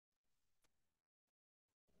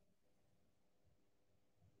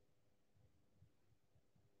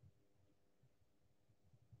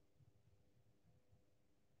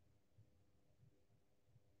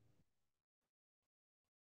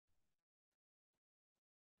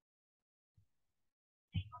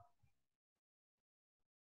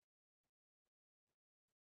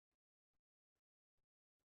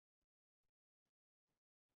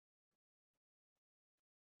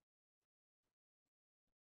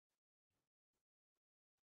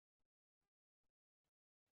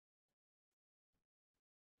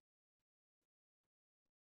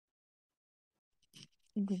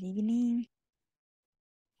Good evening.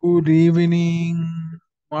 Good evening,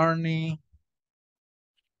 morning,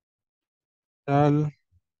 tal.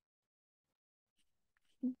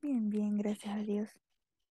 Bien, bien, gracias a Dios.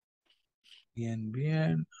 Bien,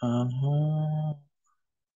 bien. Ajá.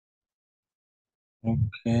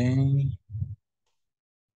 Ok.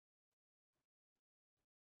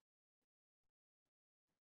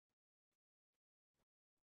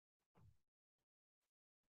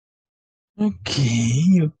 Ok,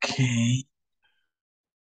 ok.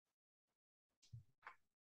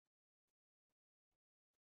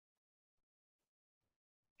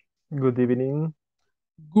 Good evening.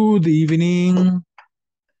 Good evening.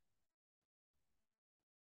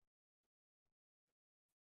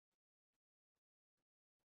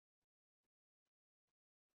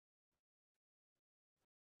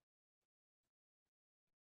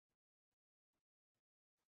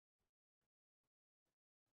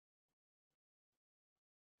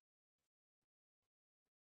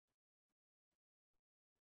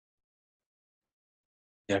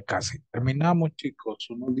 Ya casi terminamos, chicos.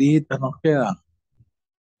 Unos días nos quedan.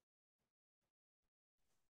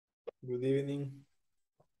 Good evening.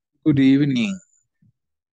 Good evening.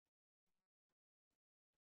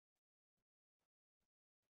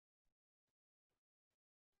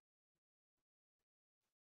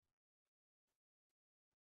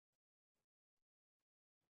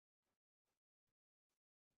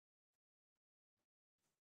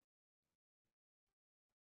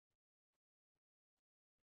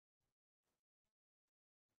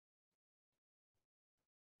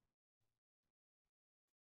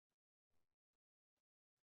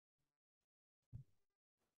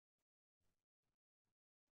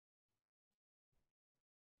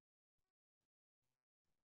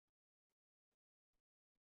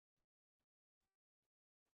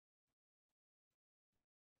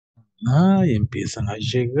 Y empiezan a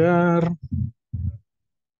llegar.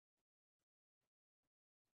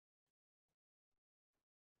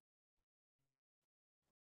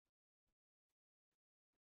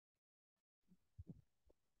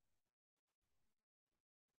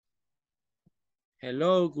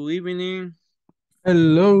 Hello, good evening.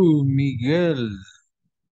 Hello, Miguel.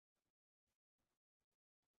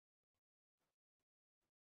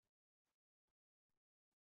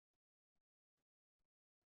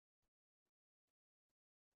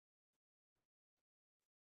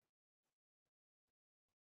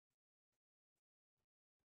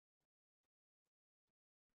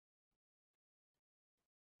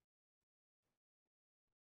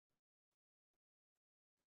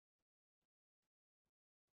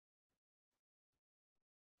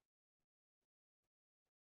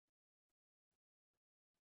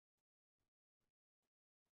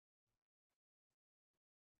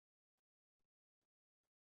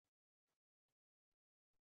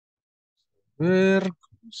 A ver,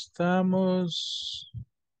 ¿cómo estamos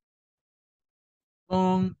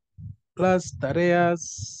con las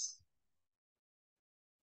tareas?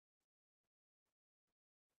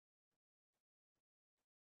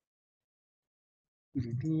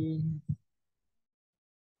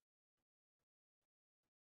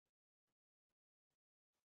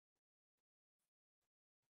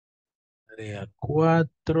 Tarea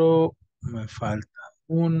 4, me falta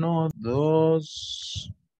uno,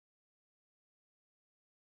 2,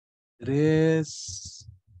 3,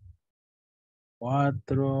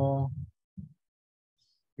 4,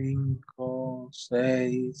 5,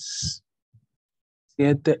 6,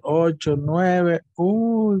 7, 8, 9.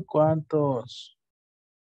 Uy, ¿cuántos?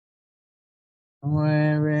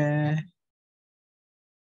 9,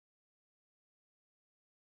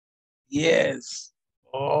 10.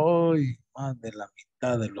 Uy, más de la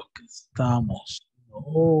mitad de los que estamos.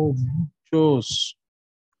 Oh, muchos.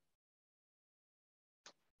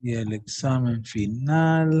 Y el examen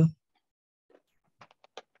final.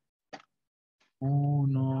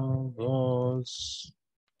 Uno, dos.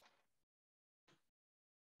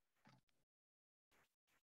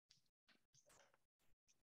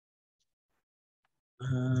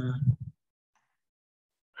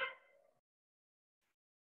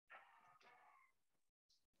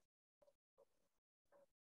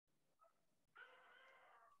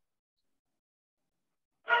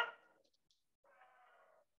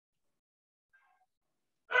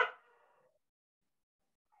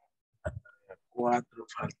 4,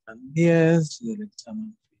 faltan 10. Y el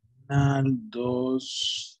examen final.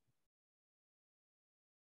 2,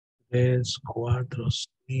 3, 4,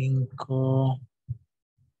 5,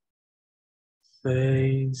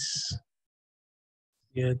 6,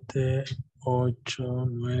 7, 8,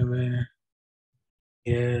 9,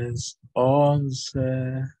 10,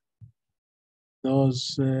 11,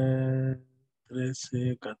 12,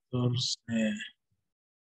 13, 14.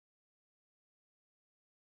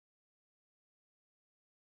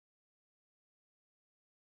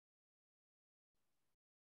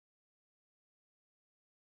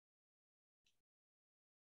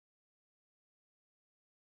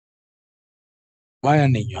 Vaya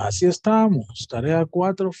niños, así estamos. Tarea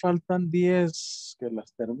 4, faltan 10 que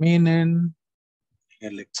las terminen. En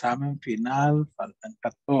el examen final faltan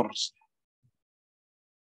 14.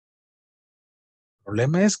 El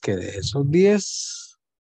problema es que de esos 10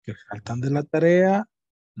 que faltan de la tarea,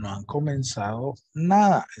 no han comenzado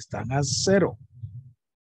nada. Están a 0.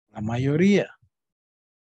 La mayoría.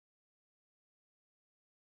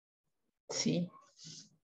 Sí.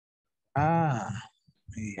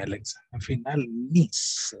 Y el examen final ni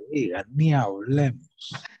se diga, ni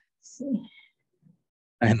hablemos. Sí.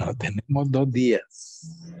 Bueno, tenemos 2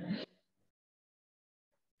 días.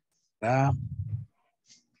 ¿Verdad?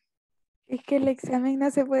 Es que el examen no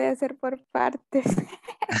se puede hacer por partes.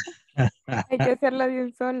 Hay que hacerlo de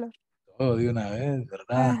un solo. Todo de una vez,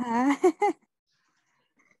 ¿verdad? Ajá.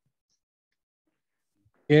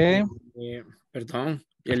 ¿Qué? Perdón,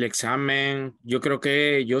 el examen, yo creo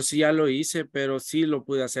que yo sí ya lo hice, pero sí lo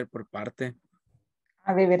pude hacer por parte.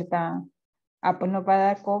 Ah, de verdad. Ah, pues nos va a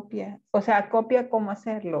dar copia. O sea, copia cómo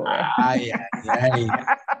hacerlo. Ay, ay,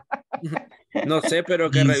 ay. No sé, pero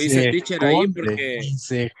que Ni revise el se teacher ahí esconde, ni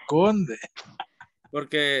se esconde.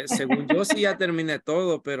 porque según yo sí ya terminé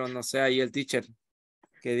todo, pero no sé, ahí el teacher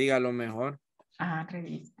que diga lo mejor. Ah,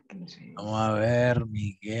 revisa, que lo revise. Vamos a ver,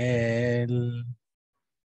 Miguel.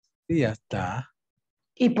 Sí, ya está.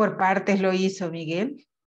 Y por partes lo hizo Miguel.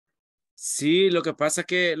 Sí, lo que pasa es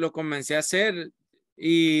que lo comencé a hacer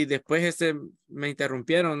y después me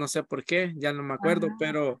interrumpieron, no sé por qué, ya no me acuerdo, Ah.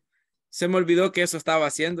 pero se me olvidó que eso estaba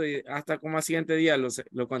haciendo y hasta como al siguiente día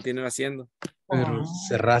lo continué haciendo. Pero Oh.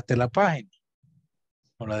 cerraste la página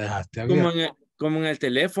o la dejaste Como abierta. como en el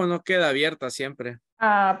teléfono queda abierta siempre.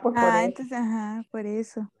 Ah, pues por eso. Entonces, ajá, por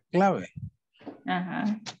eso. Clave.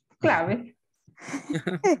 Ajá. Clave.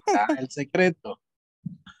 El secreto.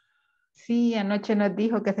 Sí, anoche nos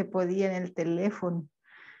dijo que se podía en el teléfono.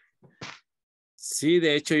 Sí,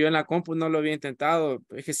 de hecho yo en la compu no lo había intentado,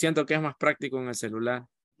 es que siento que es más práctico en el celular.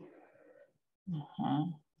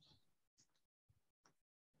 Ajá.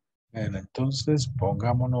 Bueno, entonces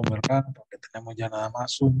pongámonos, ¿verdad? Porque tenemos ya nada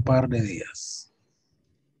más un par de días.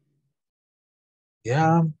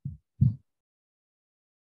 Ya.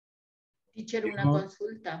 Teacher, una Yo-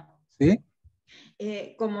 consulta. ¿Sí?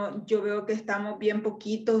 Como yo veo que estamos bien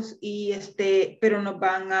poquitos y pero nos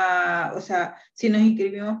van a, o sea, si nos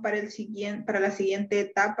inscribimos para la siguiente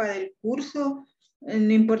etapa del curso,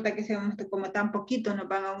 no importa que seamos como tan poquitos, nos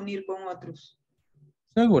van a unir con otros.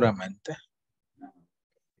 Seguramente.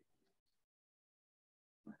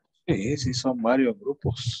 Sí, sí, son varios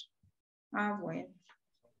grupos. Ah, bueno.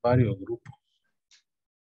 Varios grupos.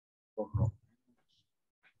 Por lo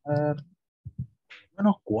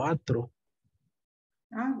menos 4.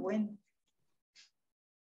 Ah, bueno.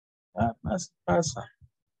 Nada más pasa.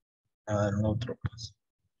 Nada en otro pasa.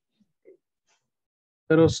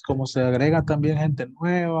 Pero como se agrega también gente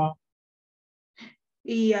nueva,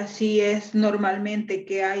 Y así es normalmente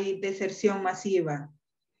que hay deserción masiva.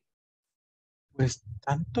 pues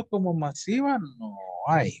tanto como masiva no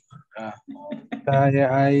hay, ¿verdad?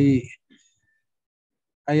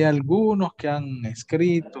 Hay algunos que han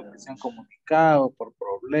escrito, que se han comunicado por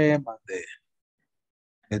problemas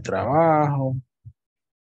de trabajo.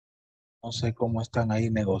 No sé cómo están ahí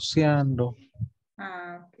negociando.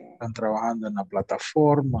 Ah, ok. Están trabajando en la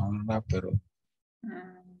plataforma, ¿verdad? Pero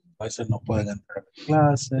Ah, a veces no pueden entrar a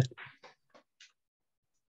clase.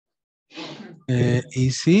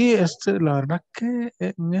 Y sí, la verdad que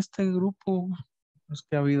en este grupo es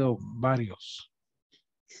que ha habido varios.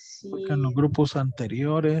 Porque en los sí, grupos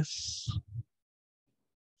anteriores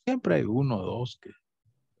siempre hay uno o dos que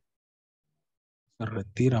se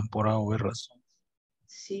retiran por A o B razón.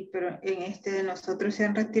 sí, pero en este de nosotros se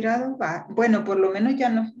han retirado. Bueno, por lo menos ya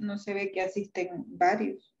no se ve que asisten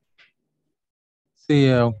varios. Sí,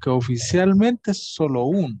 aunque oficialmente solo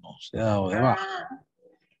uno se ha dado de baja, Ah,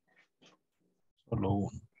 solo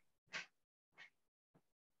uno.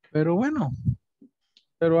 Pero bueno,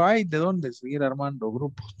 pero hay de dónde seguir armando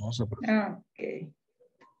grupos, no se preocupe, ok.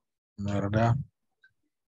 la verdad.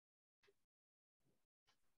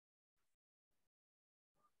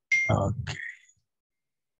 Ok.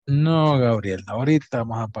 No, Gabriel, ahorita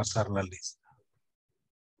vamos a pasar la lista.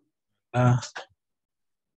 Ah,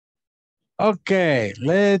 Okay,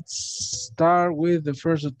 let's start with the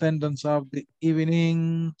first attendance of the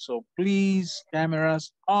evening. So please,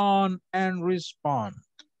 cameras on and respond.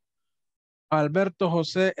 Alberto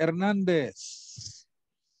José Hernández.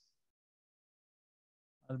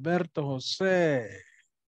 Alberto José.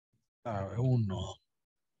 Uno.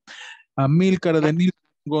 Amílcar Denil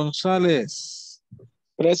González.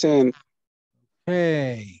 Present.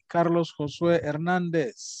 Hey, Carlos Josué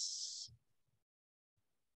Hernández.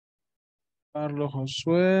 Carlos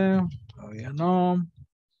Josué, todavía no.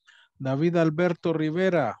 David Alberto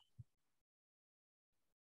Rivera.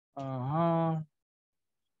 Ajá.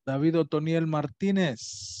 David Otoniel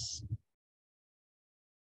Martínez.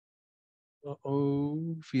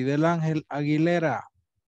 Fidel Ángel Aguilera.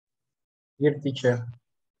 Here, teacher.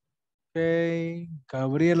 Ok.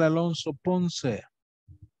 Gabriel Alonso Ponce.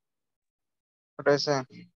 Present.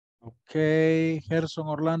 Ok. Gerson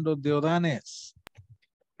Orlando Deodanes.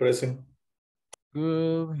 Present.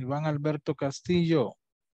 Good. Iván Alberto Castillo.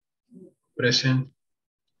 Present.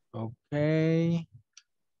 Ok.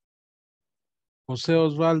 José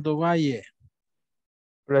Osvaldo Valle.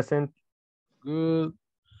 Present. Good.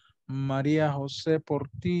 María José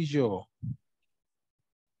Portillo.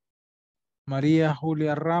 María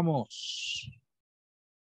Julia Ramos.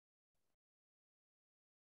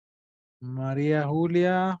 María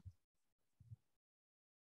Julia.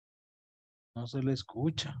 No se le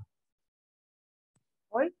escucha.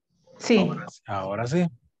 ¿Hoy? Sí. Ahora sí.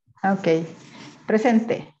 Ok.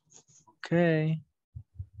 Presente. Ok.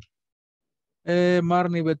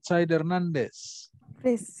 Marnie Betsaida Hernández.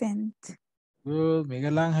 Present. Good.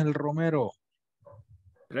 Miguel Ángel Romero.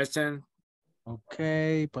 Present. Ok.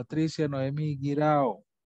 Patricia Noemí Guirao.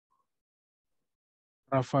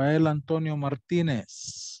 Rafael Antonio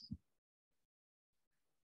Martínez.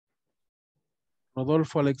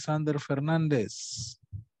 Rodolfo Alexander Fernández.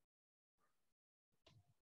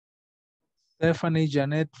 Stephanie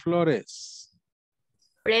Janet Flores.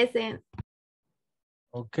 Present.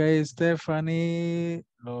 Ok, Stephanie,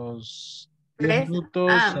 los 10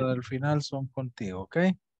 minutos al final son contigo, ¿ok?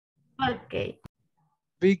 Ok.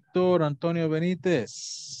 Víctor Antonio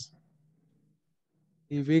Benítez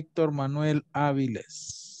y Víctor Manuel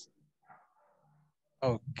Áviles.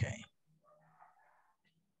 Ok.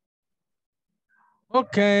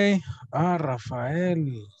 Ok. Ah,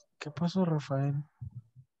 Rafael. ¿Qué pasó, Rafael?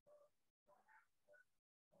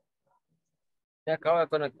 Se acaba de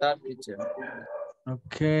conectar, teacher.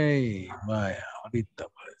 Ok, vaya, ahorita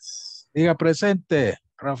pues. Diga presente,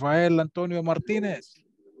 Rafael Antonio Martínez.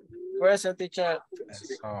 Present, teacher.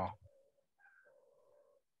 Eso.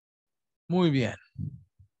 Muy bien.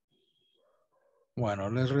 Bueno,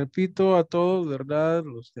 les repito a todos, ¿verdad?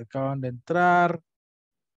 Los que acaban de entrar,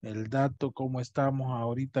 el dato, cómo estamos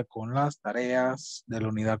ahorita con las tareas de la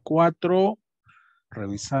unidad 4.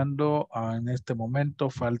 Revisando en este momento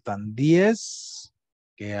faltan 10,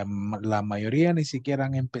 que la mayoría ni siquiera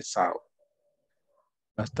han empezado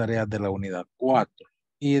las tareas de la unidad 4.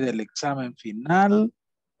 Y del examen final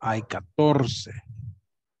hay 14.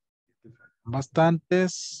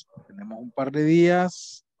 Bastantes, tenemos un par de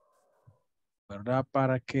días, ¿verdad?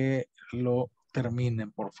 Para que lo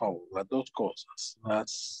terminen, por favor, las dos cosas,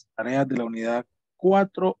 las tareas de la unidad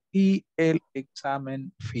 4 y el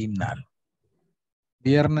examen final.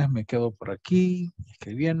 Viernes me quedo por aquí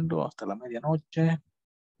escribiendo hasta la medianoche,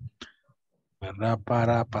 ¿verdad?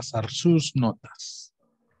 Para pasar sus notas.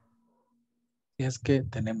 Si es que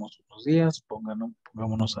tenemos unos días,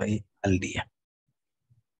 pongámonos ahí al día.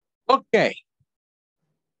 Okay.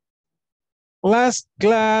 Last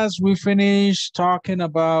class, we finished talking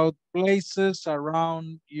about places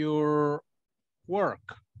around your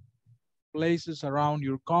work, places around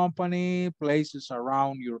your company, places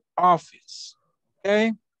around your office.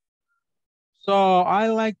 Okay. So I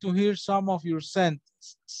like to hear some of your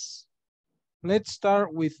sentences. Let's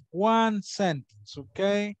start with one sentence,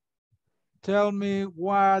 okay? Tell me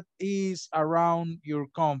what is around your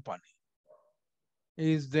company.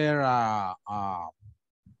 Is there a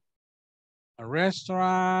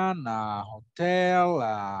restaurant, a hotel,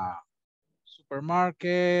 a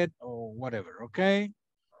supermarket, or whatever, okay?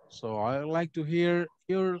 So I like to hear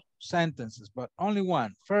your sentences, but only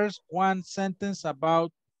one. First, one sentence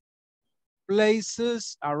about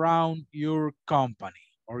places around your company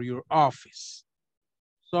or your office.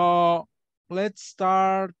 So let's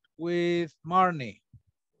start with Marnie.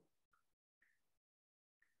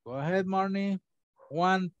 Go ahead, Marnie.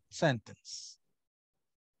 One sentence.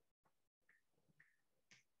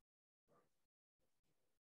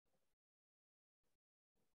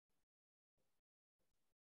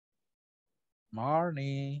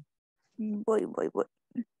 Marnie. Voy.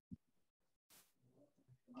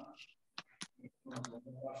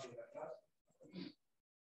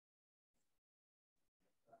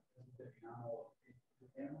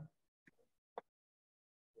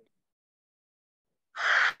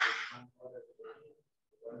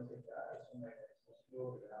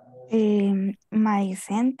 My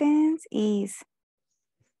sentence is,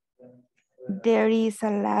 there is a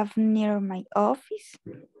lab near my office.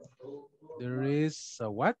 There is a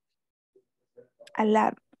what? A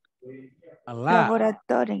lab. A lab.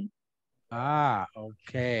 Laboratory. Ah,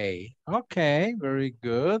 okay. Okay, very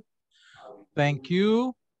good. Thank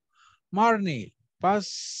you. Marnie,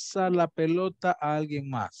 pasa la pelota a alguien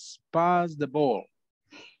más. Pass the ball.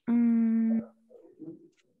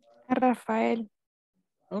 Rafael.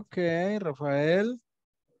 Okay, Rafael.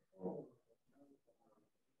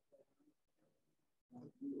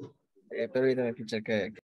 Permítame fichar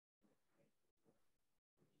que...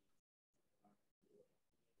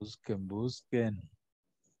 Busquen.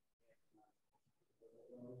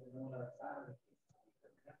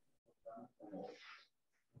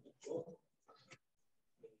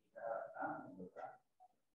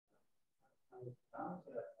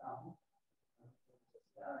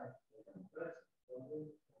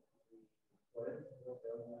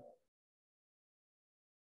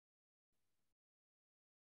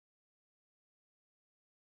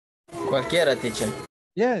 Cualquiera, teacher.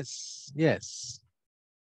 Yes, yes.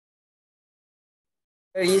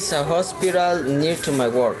 There is a hospital near to my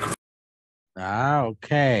work. Ah,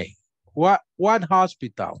 okay. What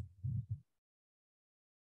hospital?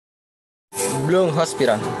 Bloom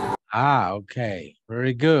Hospital. Ah, okay.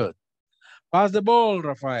 Very good. Pass the ball,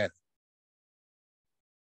 Rafael.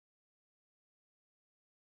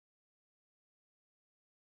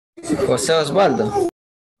 José Osvaldo.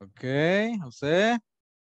 Okay, Jose.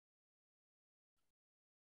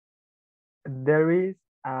 There is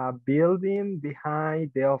a building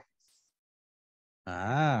behind the office.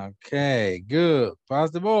 Ah, okay, good.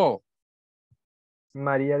 Pass the ball.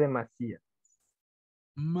 María de Macías.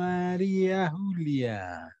 María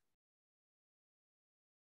Julia.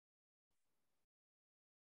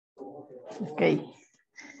 Okay.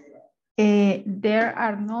 There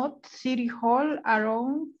are not city hall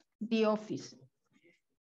around the office.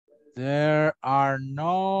 There are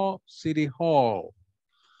no city hall.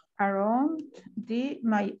 Around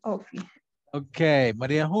my office. Okay,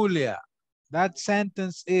 Maria Julia, that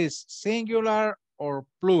sentence is singular or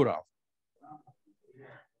plural?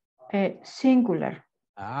 Singular.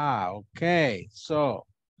 Ah, okay. So,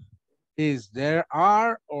 is there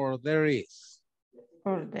are or there is?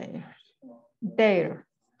 Or there. There.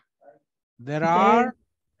 There are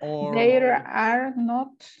or? There are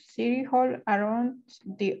not city hall around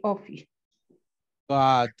the office.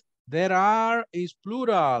 But there are is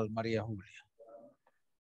plural, María Julia.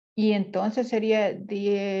 Y entonces sería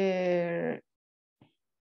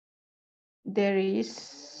there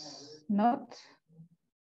is not.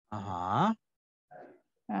 Ajá.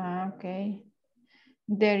 Ah, okay.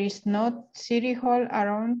 There is not city hall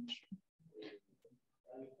around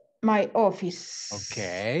my office.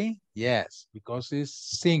 Okay. Yes, because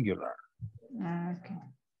it's singular. Ah, okay.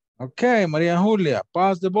 Okay, María Julia,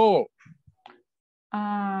 pass the ball.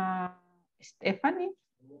 Stephanie.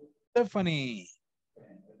 Stephanie.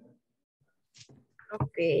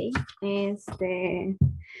 Okay.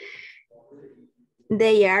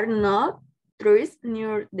 They are not trees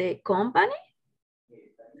near the company.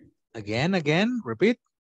 Again, repeat.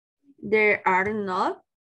 There are not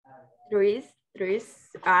trees,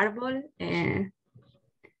 árbol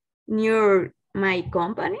near my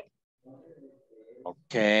company.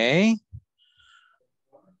 Okay.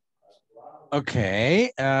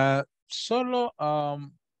 Okay. Solo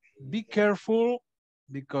be careful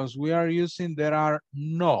because we are using there are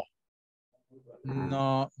no.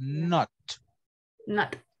 No, not.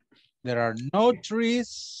 Not. There are no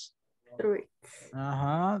trees. Trees.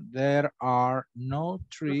 There are no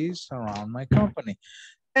trees around my company.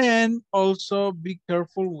 And also be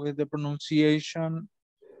careful with the pronunciation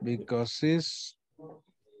because it's,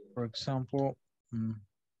 for example,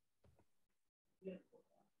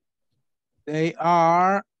 they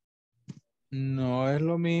are, no es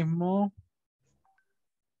lo mismo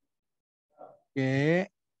que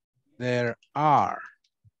there are.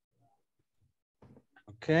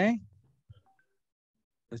 Ok.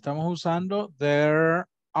 Estamos usando there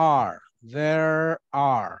are.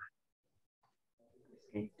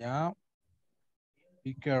 Okay. Ya.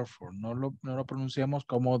 Be careful. No lo pronunciamos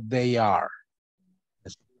como they are.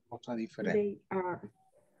 Es una cosa diferente. They are.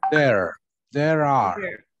 There are.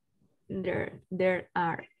 There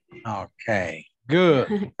are. Okay,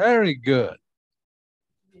 good. Very good.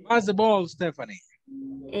 Pass the ball, Stephanie.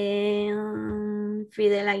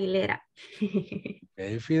 Fidel Aguilera.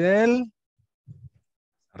 Ok, Fidel.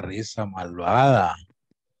 Risa malvada.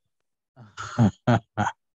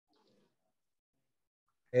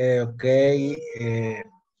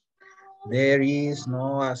 There is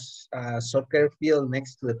no a soccer field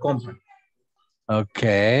next to the company.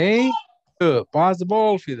 Okay. Good. Pass the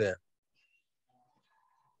ball, Fidel.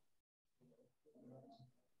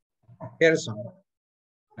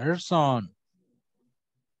 Gerson.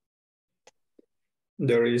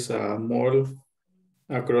 There is a mall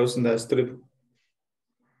across the street.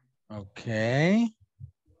 Okay.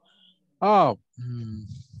 Oh,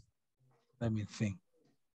 let me think.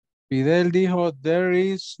 Fidel dijo, there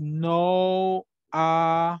is no,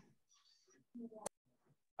 ¿qué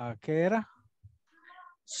era?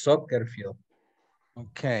 Soccer field.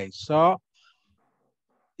 Okay, so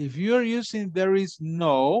if you're using there is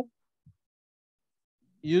no,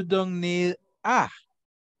 you don't need a.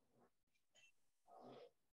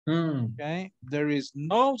 Okay, there is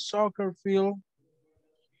no soccer field.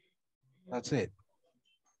 That's it.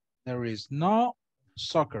 There is no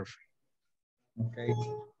soccer field. Okay.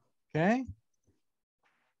 Okay.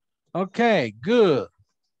 Okay, good.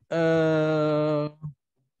 ¿Quién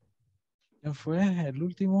fue el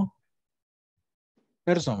último?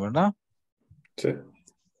 Gerson, ¿verdad? Sí.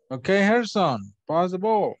 Okay, Gerson, pass the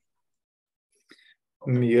ball.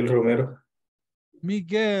 Miguel Romero.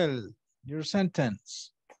 Miguel, your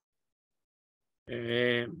sentence.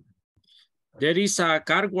 There is a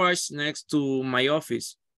car wash next to my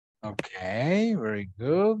office. Okay, very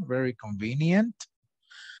good, very convenient.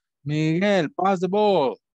 Miguel, pass the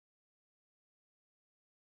ball.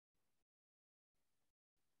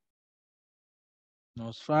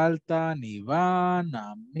 Nos faltan Iván,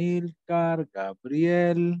 Amilcar,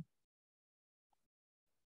 Gabriel.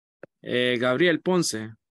 Gabriel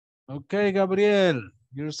Ponce. Okay, Gabriel,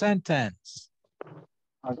 your sentence.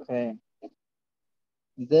 Okay.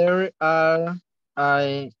 There are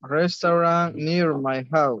a restaurant near my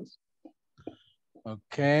house.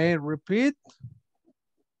 Okay, repeat.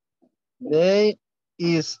 There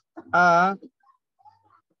is a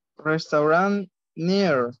restaurant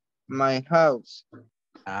near my house.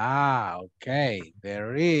 Okay,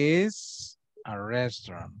 there is a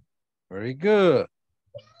restaurant. Very good.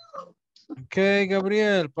 Okay,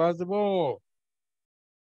 Gabriel, pass the ball.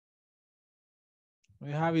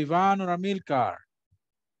 We have Ivan or Amilcar.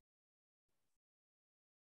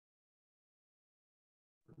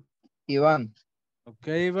 Iván.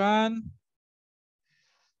 Okay, Ivan.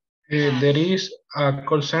 There is a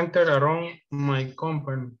call center around my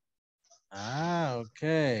company.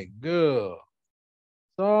 Okay, good.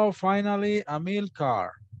 So finally,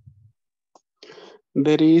 Amilcar.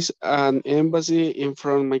 There is an embassy in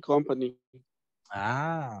front of my company.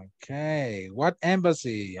 Okay. What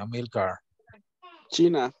embassy, Amilcar?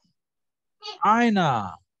 China.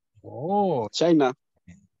 China. Oh, China.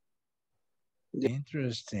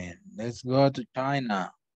 interesting. Let's go to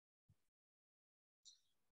China.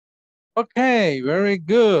 Okay, very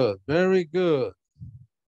good, very good.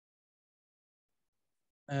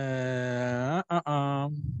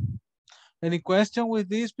 Any question with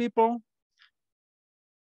these people?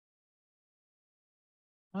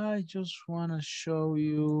 I just want to show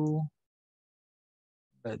you.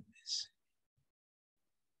 Let me see.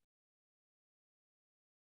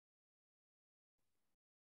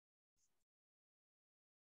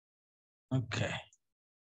 Okay.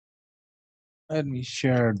 Let me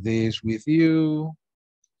share this with you.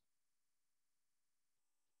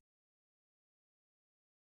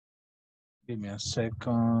 Give me a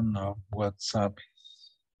second of WhatsApp.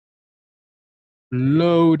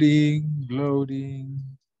 Loading,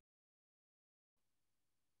 loading.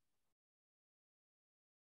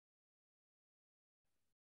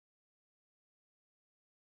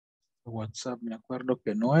 WhatsApp, me acuerdo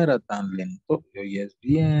que no era tan lento y hoy es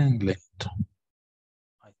bien lento.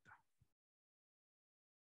 Ahí está.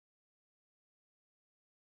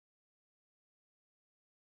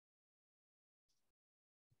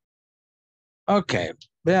 Ok,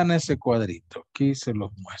 vean ese cuadrito. Aquí se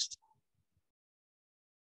los muestro.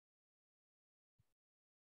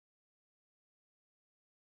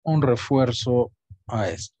 Un refuerzo a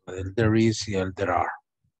esto, del there is y el there are.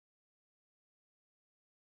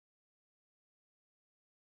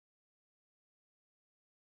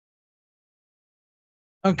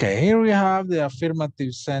 Okay, here we have the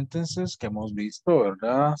affirmative sentences que hemos visto,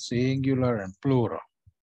 ¿verdad? Singular and plural.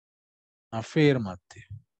 Affirmative.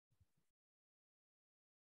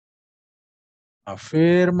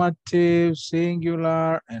 Affirmative,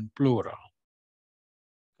 singular, and plural.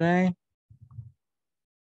 Okay.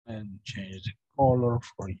 And change the color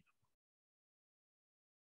for you.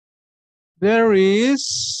 There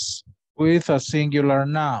is with a singular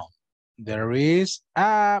noun. There is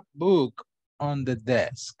a book on the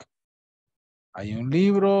desk. Hay un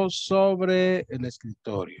libro sobre el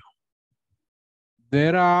escritorio.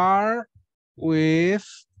 There are with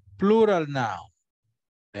plural noun.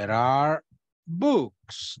 There are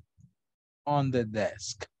books on the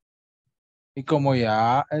desk. Y como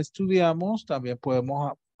ya estudiamos, también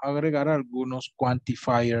podemos agregar algunos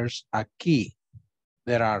quantifiers aquí.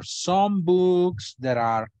 There are some books, there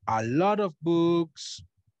are a lot of books,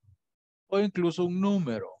 o incluso un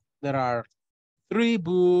número. There are 3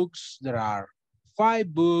 books, there are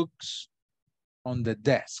 5 books on the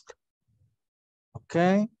desk.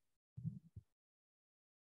 Okay?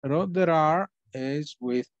 Pero there are is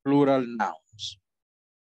with plural nouns.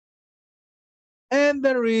 And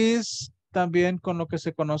there is también con lo que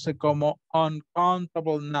se conoce como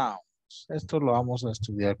uncountable nouns. Esto lo vamos a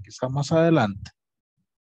estudiar quizá más adelante.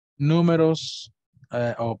 Números,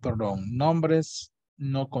 nombres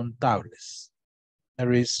no contables.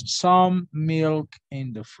 There is some milk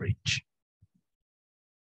in the fridge.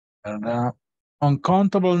 ¿Verdad?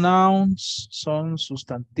 Uncountable nouns son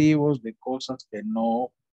sustantivos de cosas que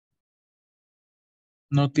no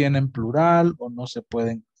tienen plural o no se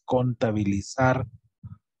pueden contabilizar.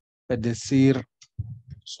 Es decir,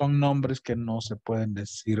 son nombres que no se pueden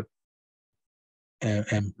decir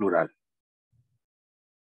en plural.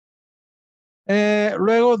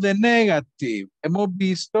 Luego de negative, hemos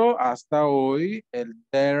visto hasta hoy el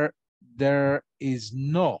there is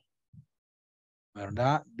no,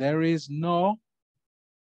 ¿verdad? There is no,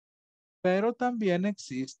 pero también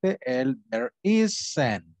existe el there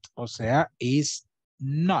isn't, o sea, is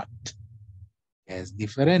not. Es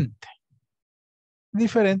diferente.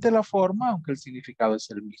 Diferente la forma, aunque el significado es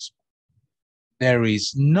el mismo. There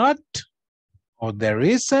is not, o there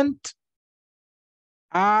isn't,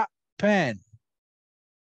 a pen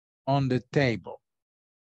on the table.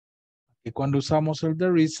 Y cuando usamos el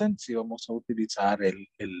there isn't, sí vamos a utilizar el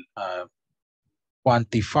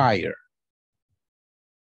quantifier.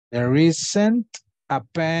 There isn't a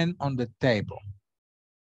pen on the table.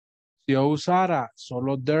 Si yo usara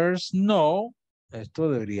solo there's no, esto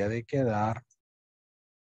debería de quedar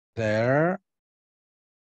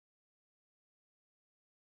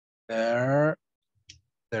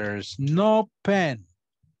there's no pen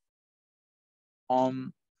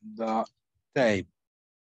on the table.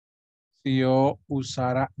 Si yo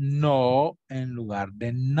usara no en lugar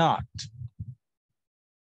de not.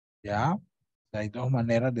 ¿Ya? Hay dos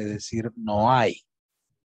maneras de decir no hay.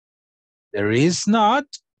 There is not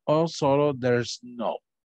o solo there's no.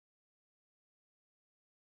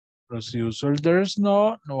 Pero si uso el there's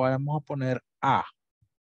no, no vamos a poner a.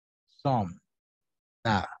 Some.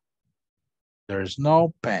 Nada. There's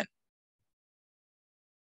no pen.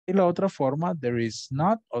 Y la otra forma, there is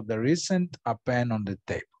not or there isn't a pen on the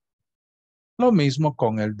table. Lo mismo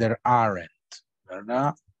con el there aren't,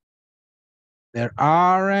 ¿verdad? There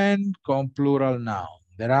aren't con plural noun.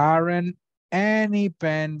 There aren't any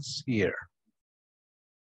pens here.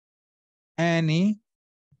 Any,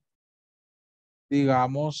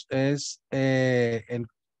 digamos, es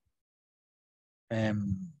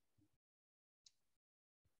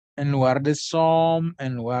en lugar de some,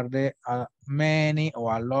 en lugar de many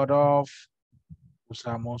o a lot of,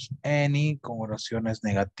 usamos any con oraciones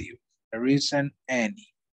negativas. There isn't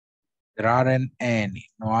any. There aren't any.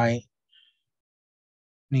 No hay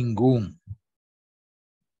ningún.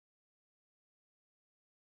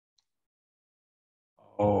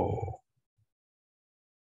 Oh.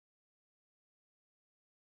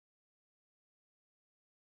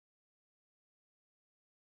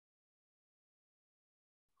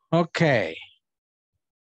 Ok.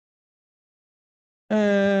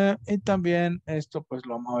 Y también esto pues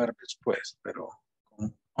lo vamos a ver después, pero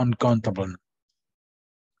uncountable.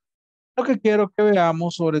 Lo que quiero que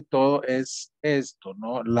veamos sobre todo es esto,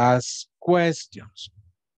 ¿no? Las questions.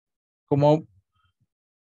 Como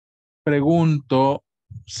pregunto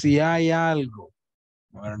si hay algo,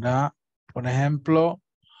 ¿verdad? Por ejemplo,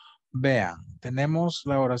 vean, tenemos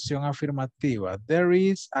la oración afirmativa. There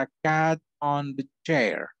is a cat on the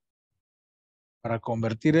chair. Para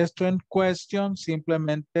convertir esto en question,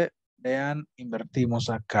 simplemente vean, invertimos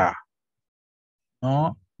acá.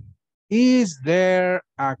 ¿No? Is there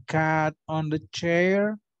a cat on the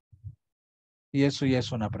chair? Y eso ya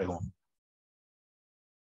es una pregunta.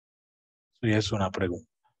 Eso ya es una pregunta.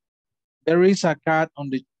 There is a cat on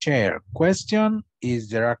the chair. Question, is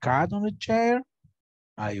there a cat on the chair?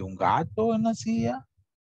 ¿Hay un gato en la silla?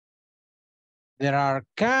 There are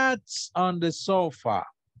cats on the sofa.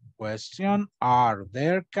 Question, are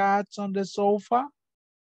there cats on the sofa?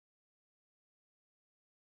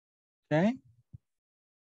 Okay.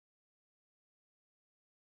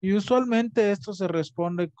 Y usualmente esto se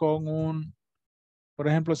responde con un, por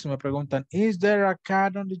ejemplo, si me preguntan, is there a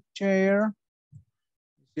cat on the chair?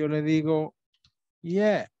 Yo le digo,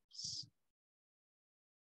 yes,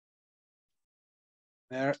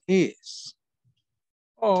 there is.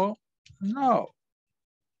 O, no,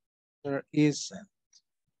 there isn't.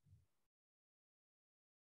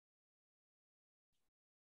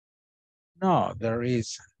 No, there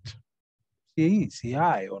isn't. Sí, sí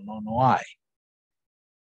hay o no, no hay.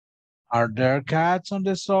 Are there cats on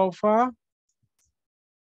the sofa?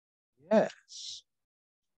 Yes,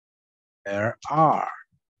 there are.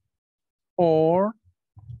 Or,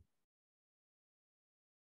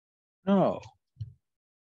 no,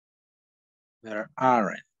 there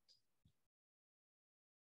aren't.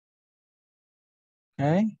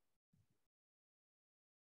 Okay.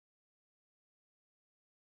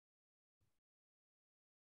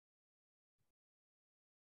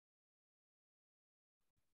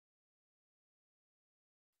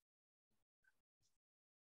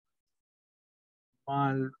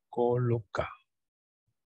 Mal colocado.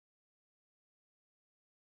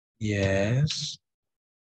 Yes,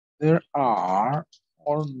 there are,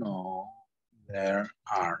 or no, there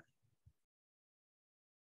aren't.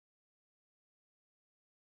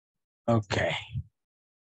 Ok.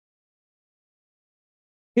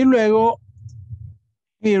 Y luego,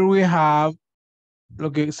 here we have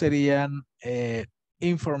lo que serían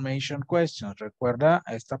information questions. Recuerda,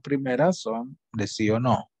 estas primeras son de sí o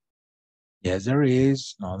no. Yes, there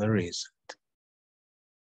is, no, there isn't.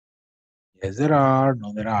 Yes, there are,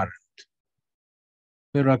 no, there aren't.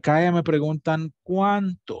 Pero acá ya me preguntan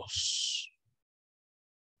cuántos.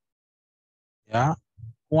 ¿Ya?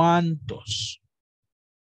 ¿Cuántos?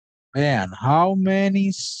 Vean, how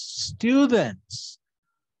many students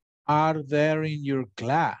are there in your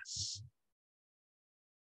class?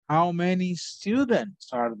 How many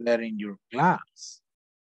students are there in your class?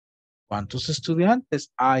 ¿Cuántos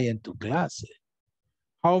estudiantes hay en tu clase?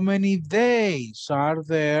 How many days are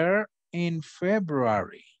there in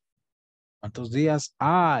February? ¿Cuántos días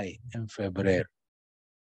hay en febrero?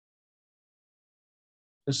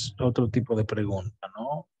 Es otro tipo de pregunta,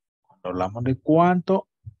 ¿no? Cuando hablamos de cuánto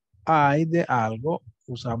hay de algo,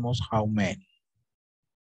 usamos how many.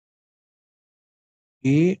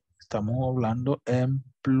 Y estamos hablando en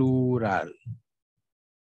plural.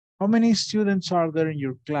 How many students are there in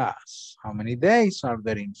your class? How many days are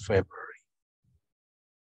there in February?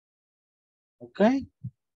 ¿Ok?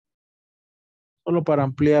 Solo para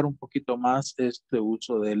ampliar un poquito más este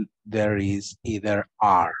uso del there is y there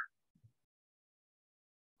are.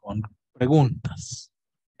 Con preguntas.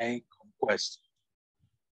 ¿Ok? Con questions.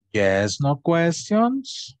 Yes, no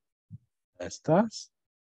questions. Estas.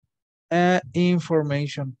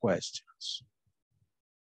 Information questions.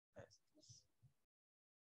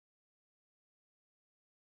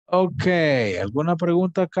 Ok, ¿alguna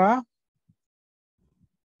pregunta acá?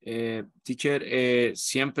 Teacher,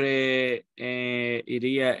 siempre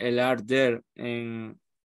iría el are there en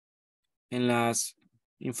las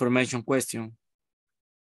information question.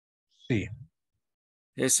 Sí.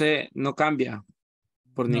 Ese no cambia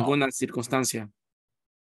por No. ninguna circunstancia.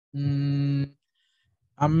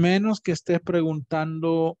 A menos que estés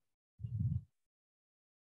preguntando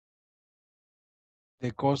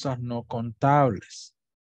de cosas no contables.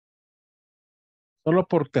 Solo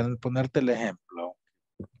por ponerte el ejemplo.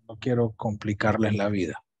 No quiero complicarles la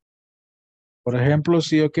vida. Por ejemplo,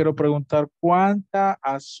 si yo quiero preguntar ¿cuánta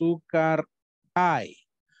azúcar hay?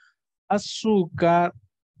 Azúcar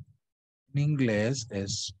en inglés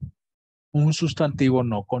es un sustantivo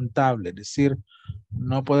no contable. Es decir,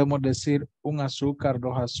 no podemos decir un azúcar,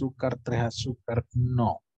 dos azúcar, tres azúcar.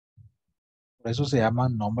 No. Por eso se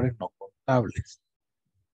llaman nombres no contables.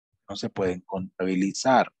 No se pueden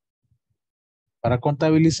contabilizar. Para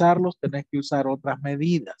contabilizarlos tenés que usar otras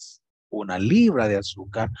medidas. 1 libra de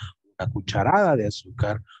azúcar, 1 cucharada de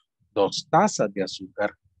azúcar, 2 tazas de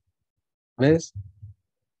azúcar. ¿Ves?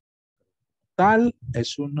 Tal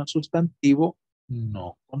es un sustantivo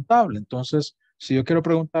no contable. Entonces, si yo quiero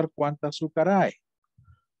preguntar cuánta azúcar hay,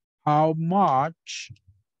 how much,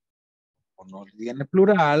 o no tiene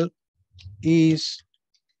plural, is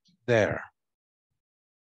there?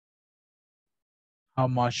 How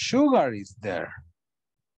much sugar is there?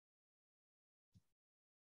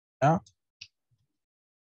 ¿Ya?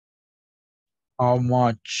 How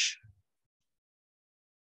much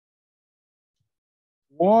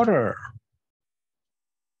water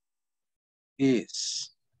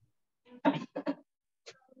is?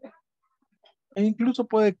 E incluso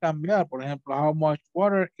puede cambiar, por ejemplo, how much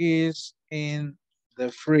water is in the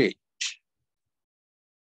fridge.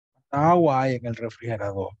 Agua hay en el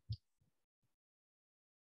refrigerador.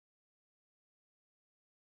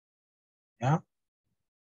 ¿Ya?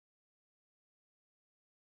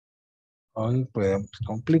 Hoy podemos,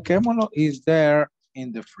 compliquémoslo. Is there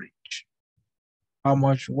in the fridge? How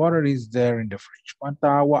much water is there in the fridge?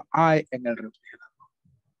 ¿Cuánta agua hay en el refrigerador?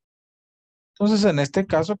 Entonces, en este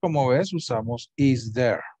caso, como ves, usamos is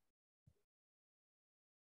there.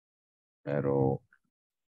 Pero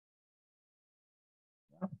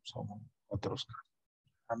 ¿no? Son otros casos.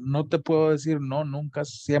 No te puedo decir no, nunca,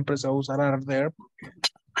 siempre se va a usar are there porque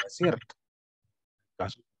no es cierto.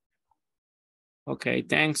 Caso. Okay,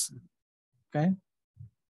 thanks. Okay.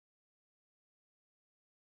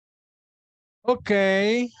 Ok.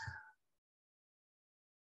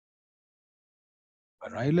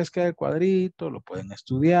 Bueno, ahí les queda el cuadrito, lo pueden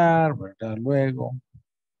estudiar, ¿verdad? Luego.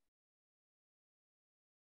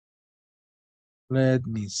 Let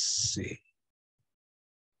me see.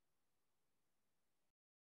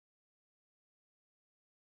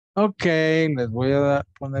 Ok, les voy a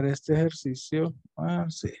poner este ejercicio. Ah,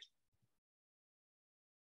 sí.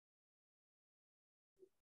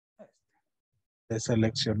 De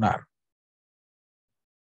seleccionar.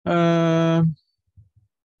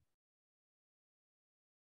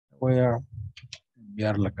 Voy a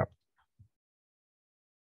enviar la captura.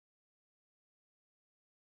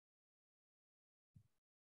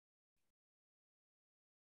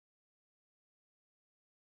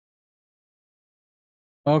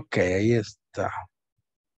 Ok, ahí está.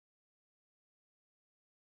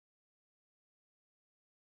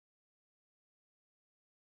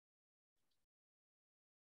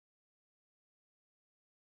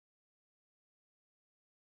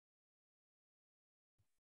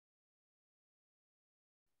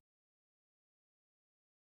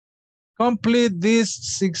 Complete these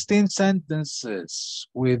 16 sentences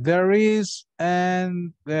with there is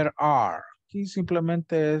and there are. Aquí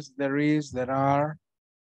simplemente es there is, there are,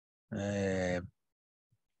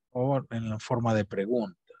 o en la forma de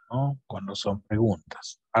pregunta, ¿no? Cuando son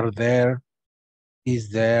preguntas. Are there,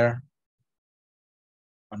 is there,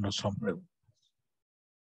 cuando son preguntas.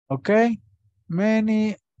 Okay.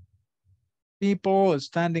 Many people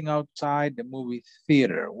standing outside the movie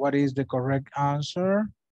theater. What is the correct answer?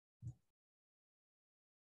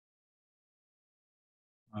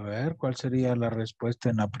 A ver, ¿cuál sería la respuesta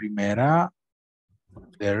en la primera?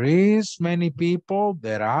 There is many people,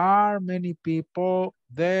 there are many people,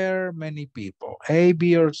 there many people. A,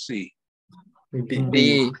 B, or C?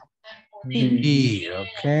 B. B,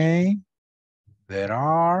 okay. There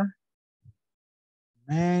are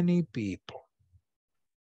many people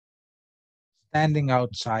standing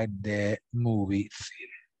outside the movie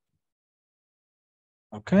theater.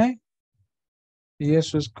 Okay. Y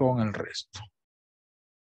eso es con el resto.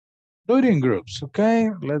 Do it in groups, okay?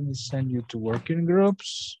 Let me send you to work in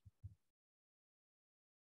groups.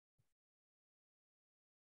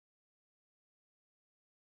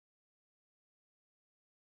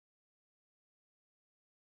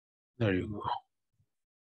 There you go.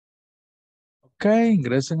 Ok,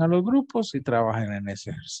 ingresen a los grupos y trabajen en ese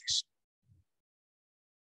ejercicio.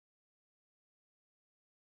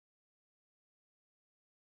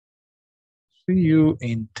 See you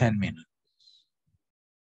in 10 minutes.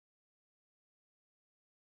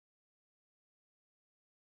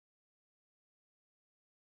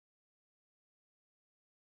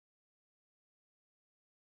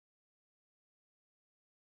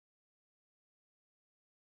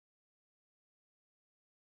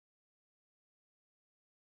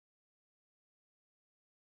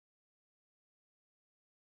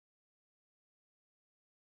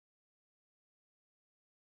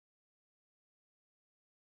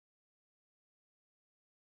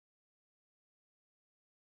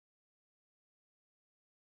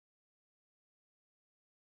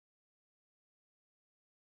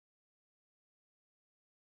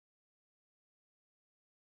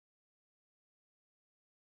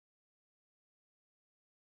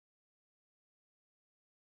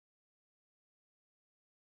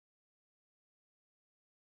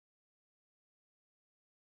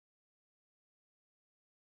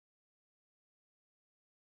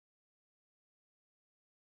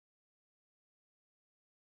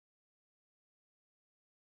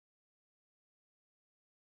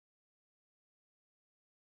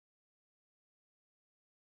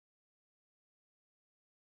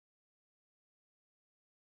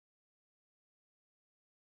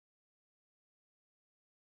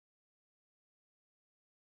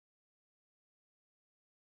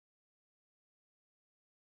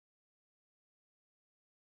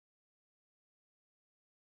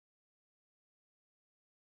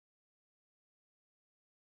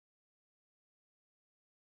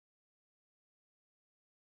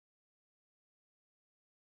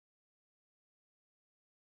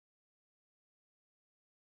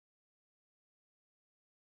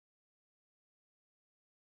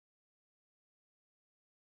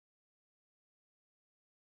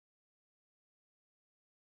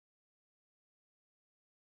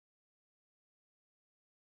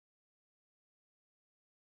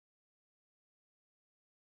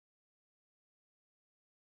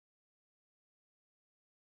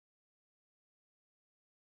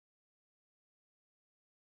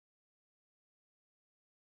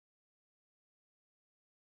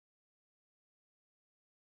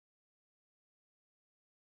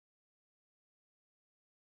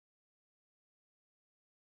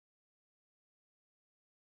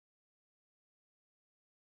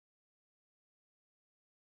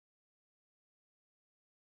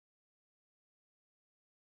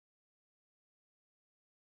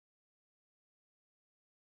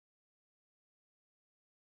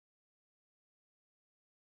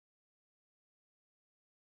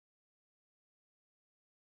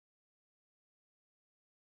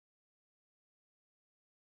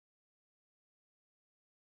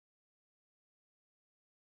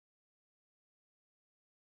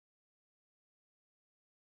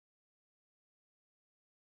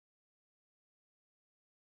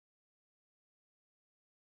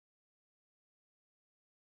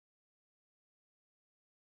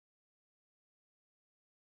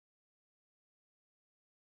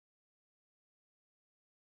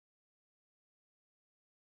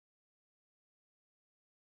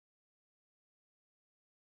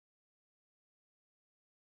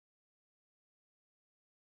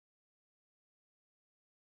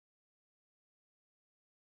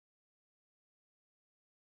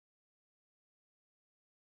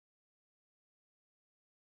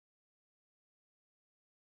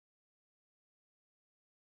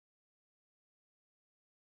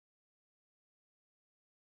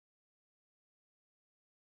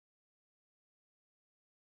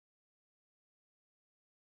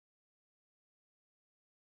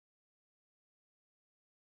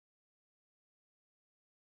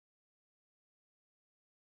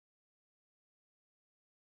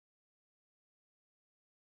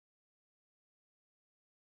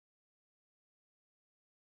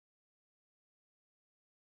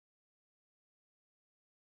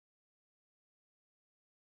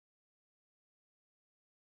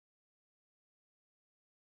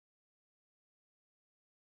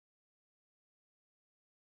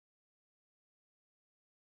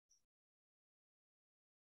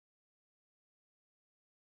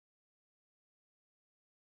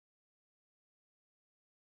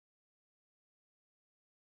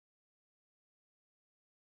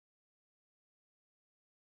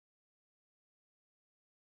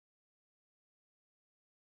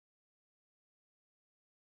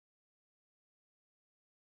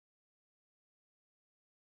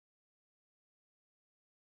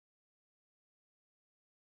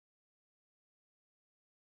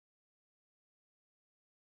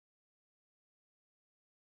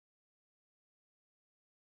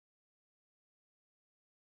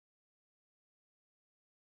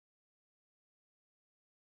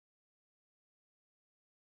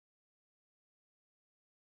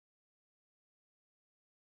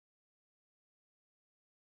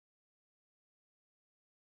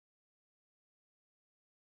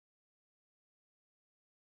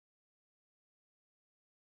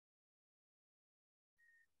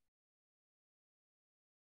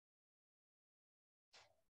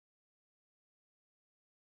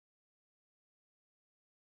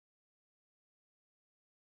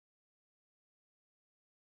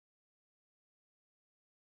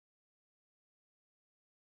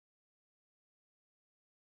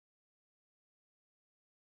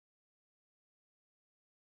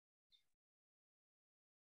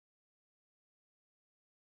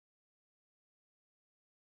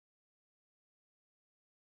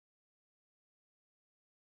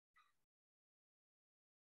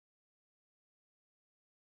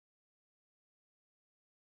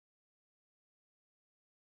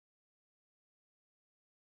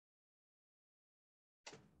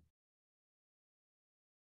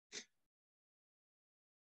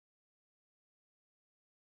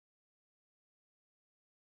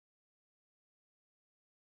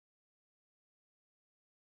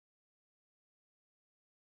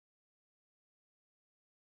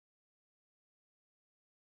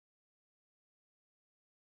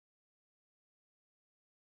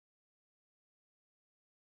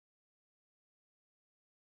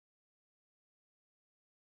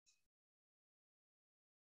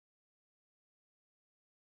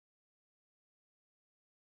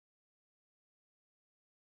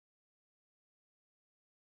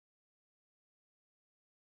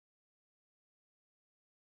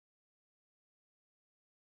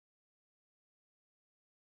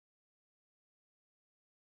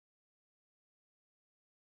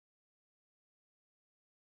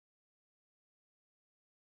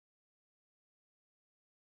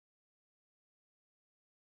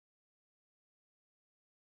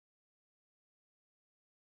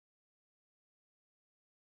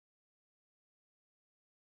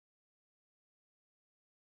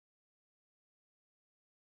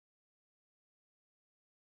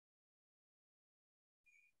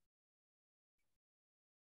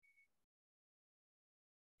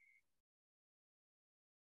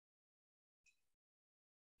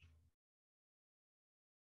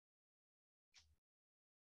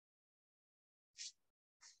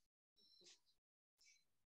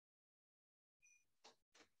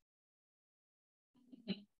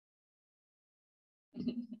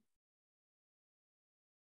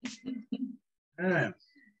 Ah,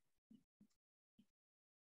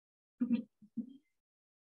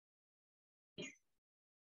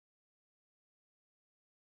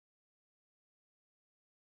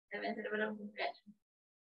 También celebrar un cumpleaños.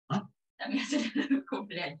 ¿ah? También celebrar un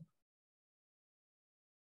cumpleaños.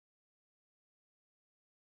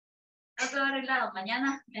 Está todo arreglado.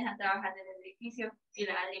 Mañana me dejan trabajar en el edificio y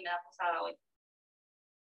la Adri me da posada hoy.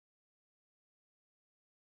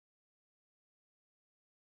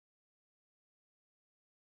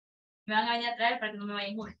 Me van a venir a traer para que no me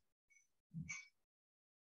vayan muy.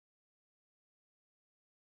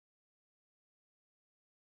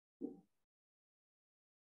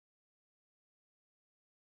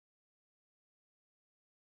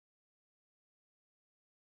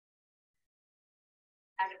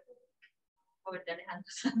 Pobre de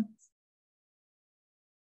Alejandro Santos.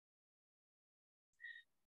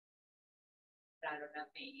 Claro, la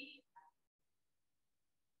me...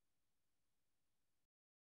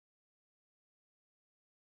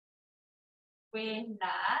 Pues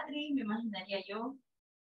la Adri, me imaginaría yo,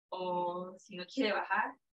 o si no quiere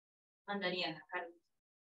bajar, mandarían a Carlos.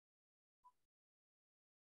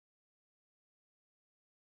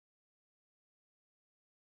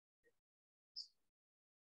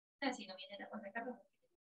 Si no viene la cosa de Carlos,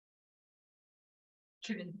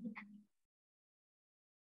 que bendiga.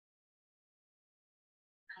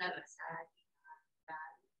 Van a abrazar.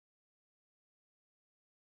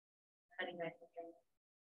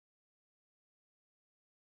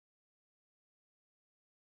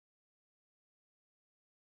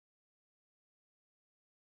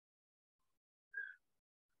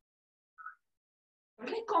 ¿Por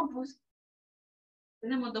qué compus?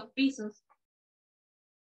 Tenemos 2 pisos.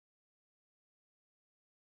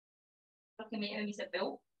 Porque me lleve mi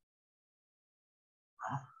CPU.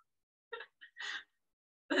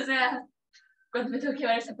 O sea, cuando me tengo que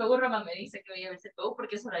llevar el CPU, Roma me dice que me lleve el CPU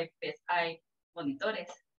porque solo hay monitores.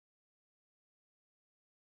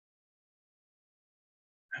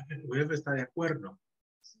 Tu jefe está de acuerdo.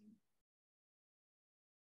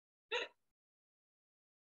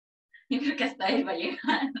 Yo creo que hasta él va a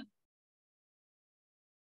llegar.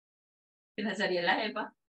 Que sería la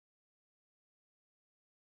jefa.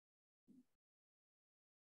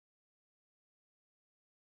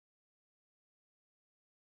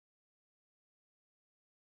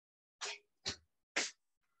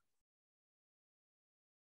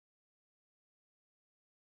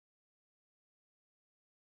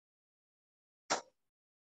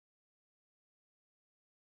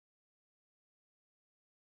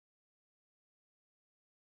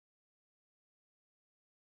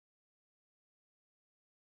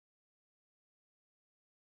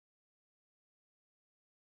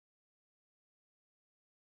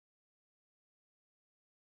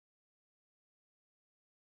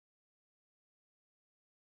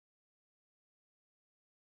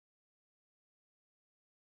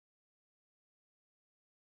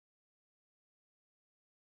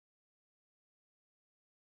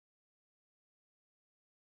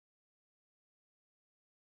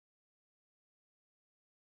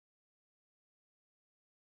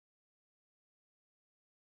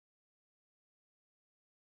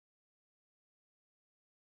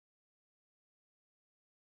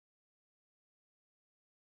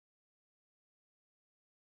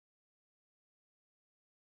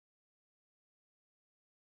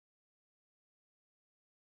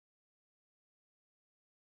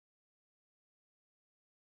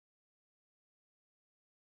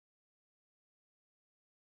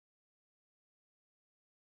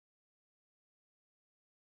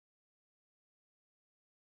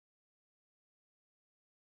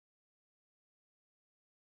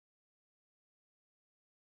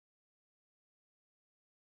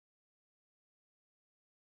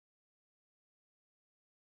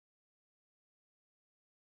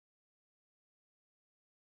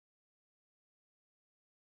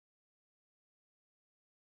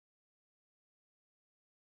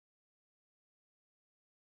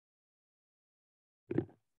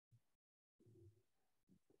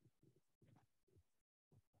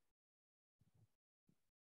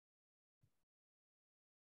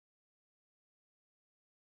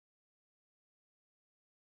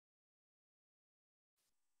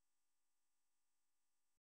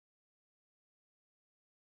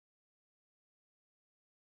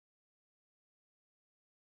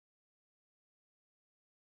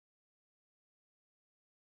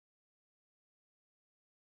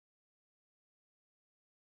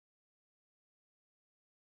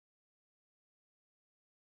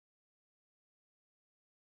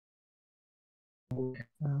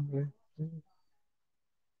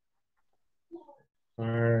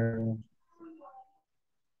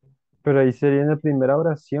 Pero ahí sería en la primera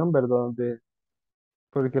oración, ¿verdad?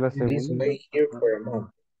 Porque la Please segunda. wait here Ajá. for a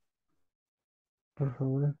moment. Por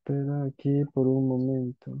favor, espera aquí por un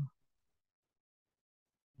momento.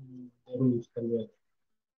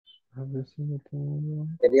 A ver si me tengo.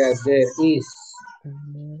 Yes,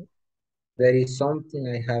 there is something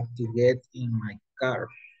I have to get in my car.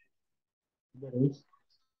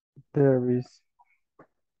 There is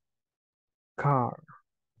car.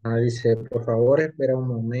 Dice, por favor, espera un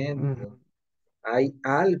momento. Ujú. Hay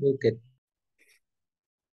algo que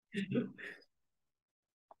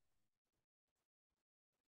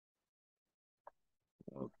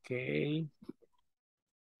Ok.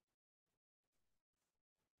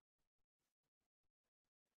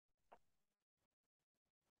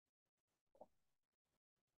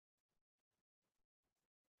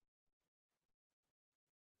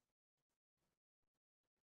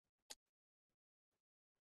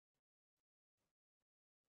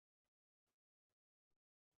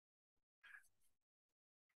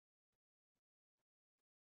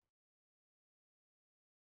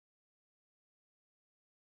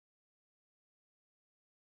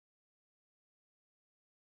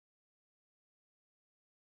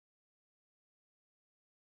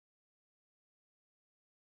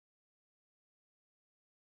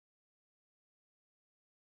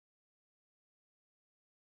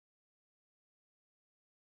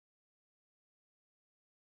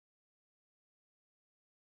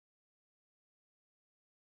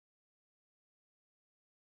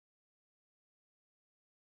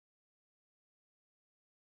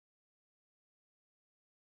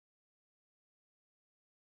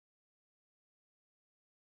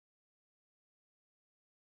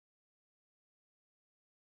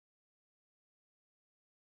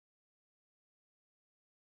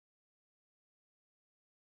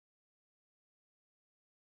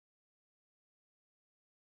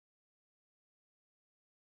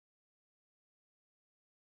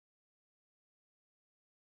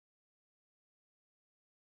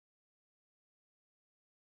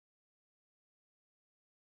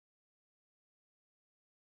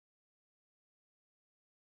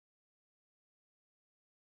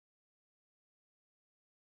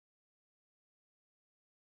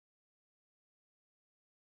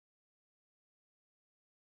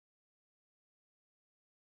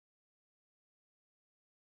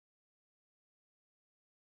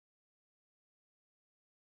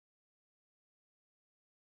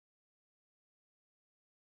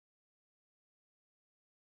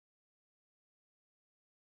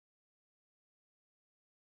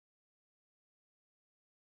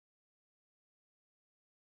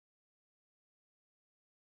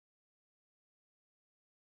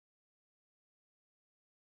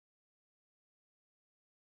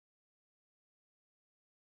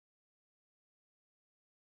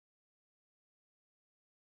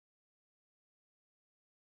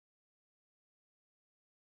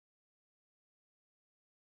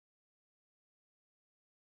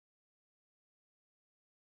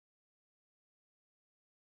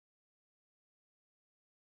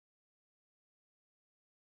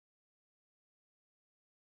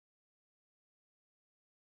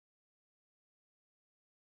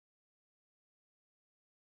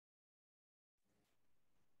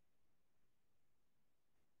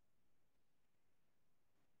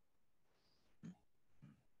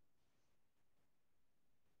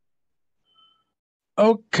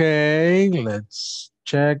 Okay, let's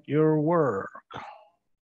check your work.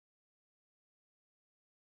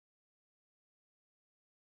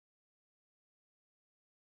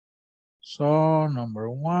 So, number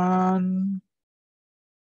one.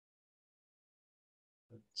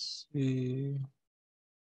 Let's see.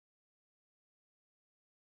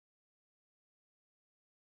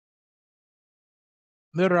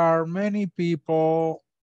 There are many people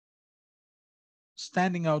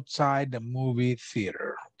standing outside the movie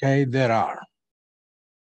theater. Okay, there are.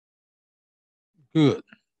 Good.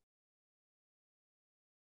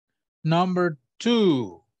 Number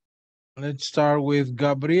two. Let's start with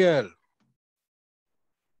Gabriel.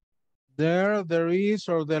 There is,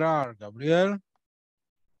 or there are, Gabriel?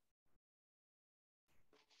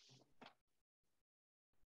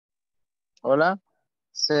 Hola.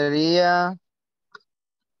 Sería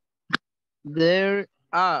there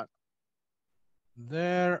are.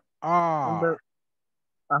 There are.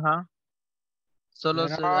 Ajá. Solo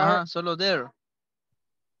There are. ajá, solo there.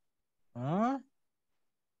 Huh?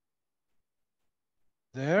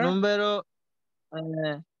 There? Número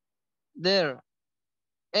there.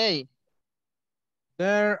 A.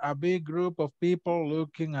 There a big group of people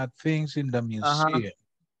looking at things in the Ajá. museum.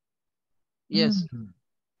 Yes.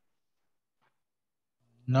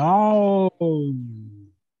 No.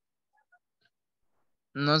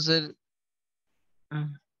 No sé.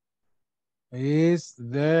 Is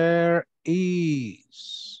there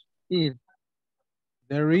is. Ir.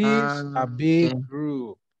 There is a big Ok.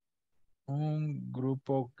 group. Un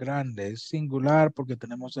grupo grande. Es singular porque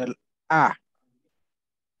tenemos el a.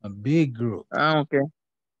 A big group. Ok.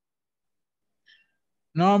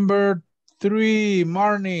 Number 3,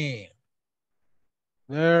 Marnie.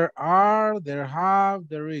 There are, there have,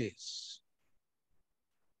 there is.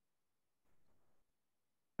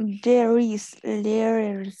 There is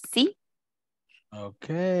letter C.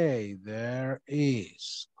 Okay, there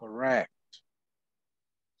is. Correct.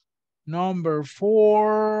 Number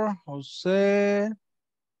 4, Jose.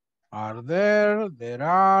 Are there, there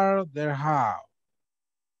are, there have.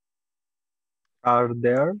 Are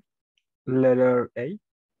there? Letter A.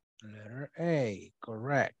 Letter A,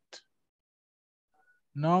 correct.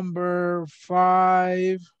 Number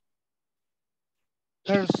 5,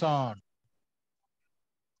 person.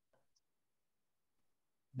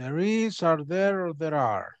 There is, are there, or there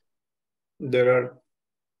are? There are.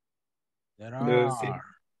 There There is. are.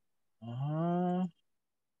 Uh-huh.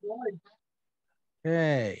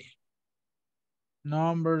 Okay.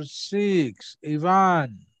 Number 6,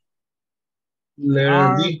 Ivan.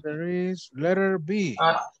 Letter B. There is, letter B.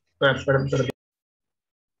 Perdón.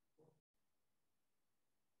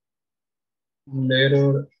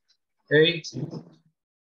 Letter A.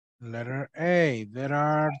 Letter A, there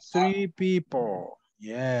are 3 people.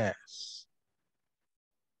 Yes.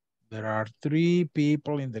 There are 3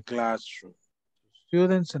 people in the classroom.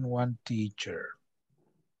 Students and 1 teacher.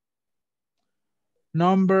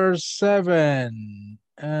 Number 7.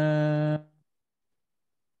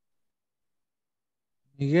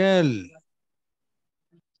 Miguel.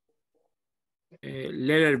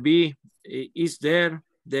 Letter B. Is there?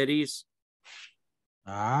 There is.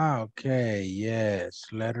 Ah, okay. Yes.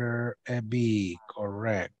 Letter B.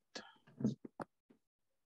 Correct.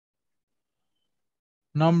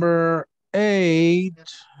 Number 8.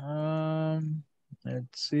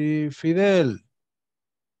 Let's see. Fidel.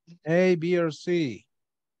 A, B, or C?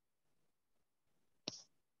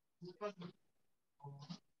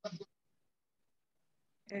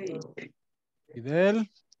 Fidel.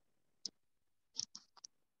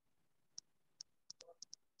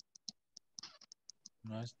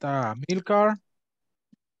 No está. Milcar.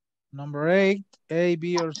 Number 8. A,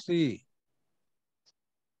 B, or C?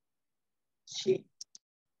 Sí.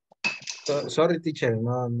 Sorry, teacher,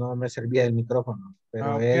 no me servía el micrófono,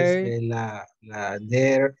 pero es Okay.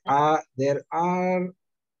 there aren't.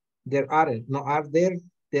 No,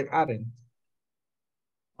 there aren't.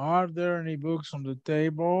 Are there any books on the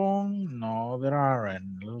table? No, there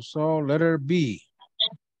aren't. So letter B.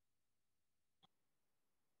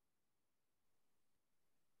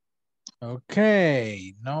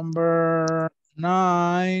 Okay, number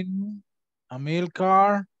 9.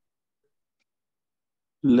 Amilcar.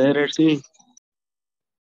 Letter C.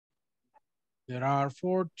 There are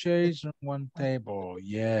 4 chairs on 1 table.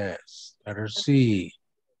 Yes, letter C.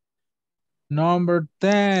 Number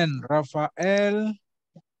 10, Rafael.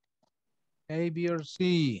 A, B, or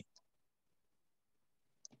C?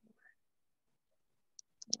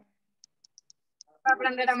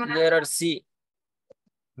 Letter C.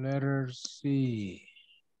 Letter C.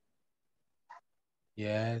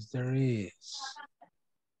 Yes, there is.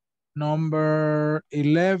 Number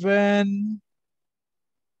 11.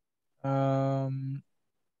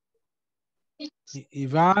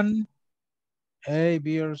 Ivan. A,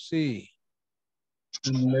 B, or C?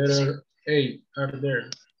 Letter A. Are there?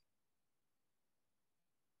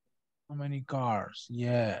 How many cars?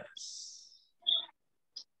 Yes.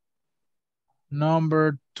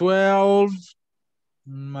 Number 12.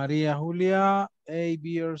 Maria Julia. A,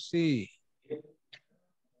 B, or C?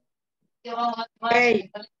 A.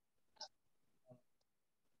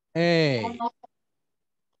 A.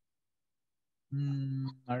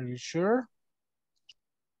 Are you sure?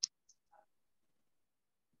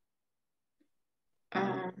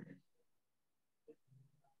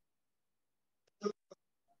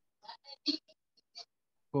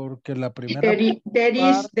 Porque la primera There is.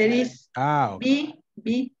 okay.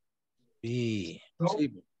 B. B.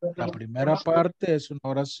 Sí, la primera parte es una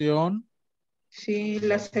oración. Sí,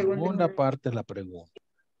 la segunda segunda. parte es la pregunta.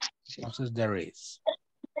 Entonces, there is.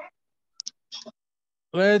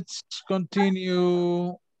 Let's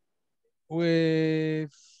continue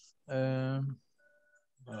with give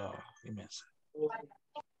me a second.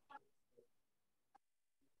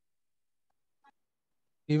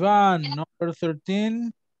 Ivan, number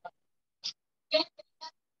 13.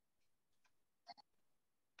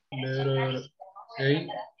 Letter Okay.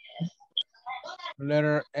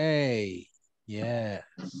 Letter A. Yes.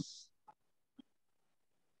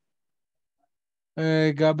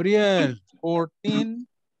 Gabriel, 14.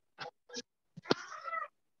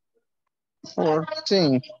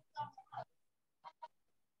 14.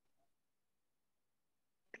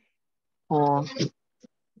 Oh.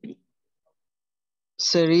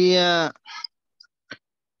 Sería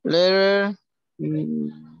letter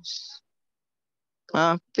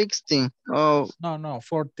 16. Oh, No,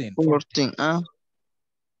 14. 14.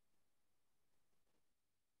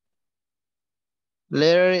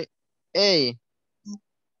 Letter A.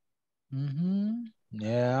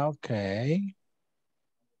 Yeah, okay.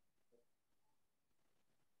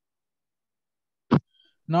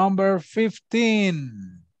 Number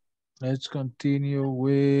 15. Let's continue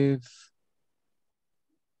with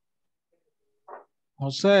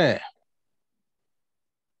Jose.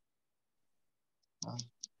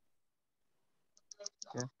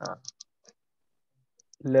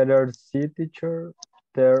 Letter C, teacher.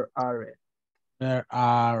 There aren't. There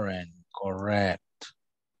aren't. Correct.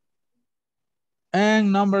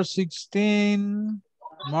 And number 16,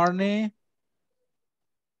 Marnie.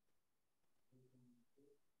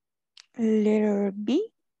 Letter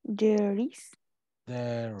B, there is.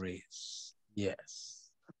 There is.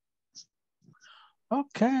 Yes.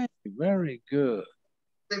 Okay, very good.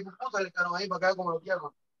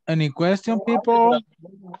 Any question, people?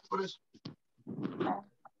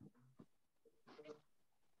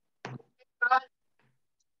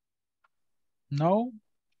 No?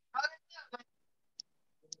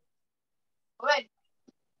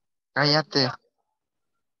 Cállate.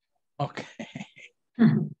 Okay.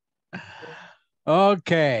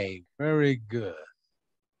 Okay, very good.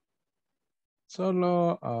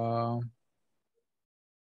 Solo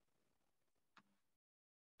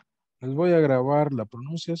les voy a grabar la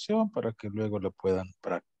pronunciación para que luego la puedan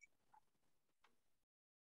practicar.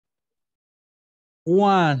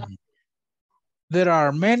 1. There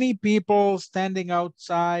are many people standing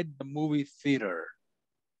outside the movie theater.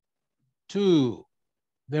 2.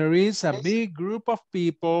 There is a big group of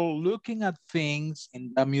people looking at things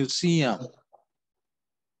in the museum.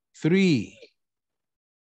 3.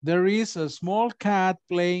 There is a small cat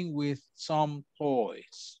playing with some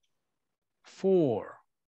toys. 4.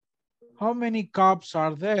 How many cups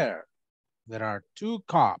are there? There are 2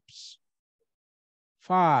 cups.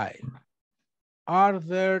 5. Are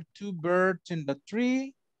there 2 birds in the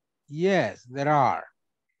tree? Yes, there are.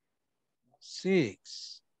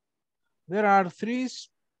 6. There are 3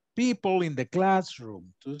 people in the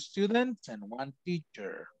classroom, 2 students and 1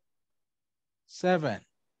 teacher. 7.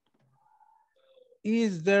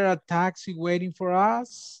 Is there a taxi waiting for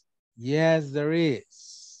us? Yes, there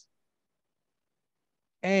is.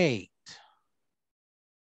 8.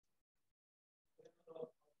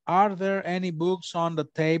 Are there any books on the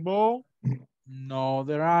table? No,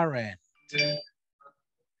 there aren't.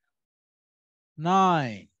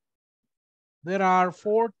 9. There are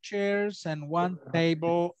 4 chairs and 1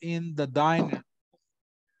 table in the dining room.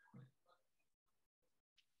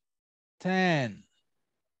 10.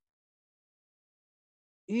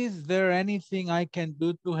 Is there anything I can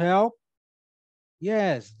do to help?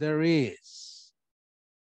 Yes, there is.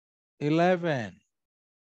 11.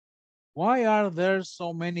 Why are there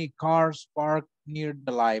so many cars parked near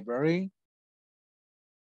the library?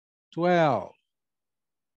 12.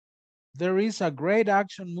 There is a great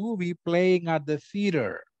action movie playing at the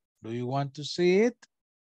theater. Do you want to see it?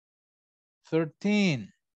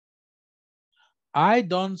 13. I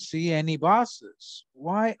don't see any buses.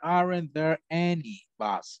 Why aren't there any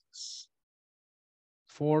buses?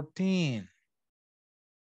 14.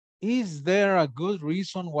 Is there a good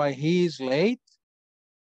reason why he is late?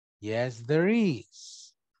 Yes, there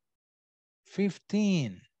is.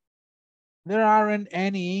 15. There aren't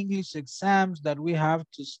any English exams that we have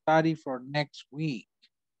to study for next week.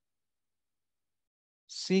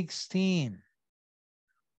 16.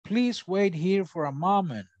 Please wait here for a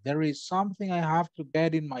moment. There is something I have to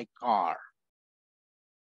get in my car.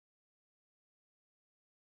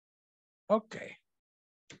 Ok.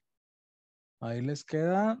 Ahí les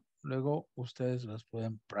queda. Luego ustedes las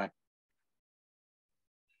pueden practicar.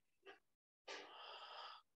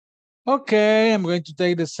 Okay, I'm going to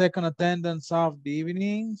take the second attendance of the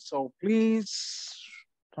evening. So please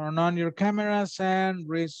turn on your cameras and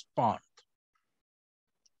respond.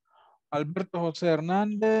 Alberto Jose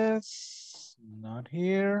Hernandez, not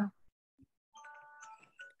here.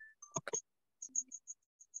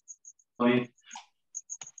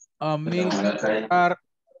 Milcar.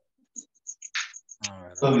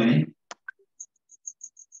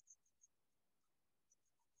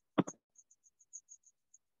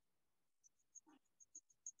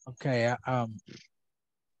 Okay.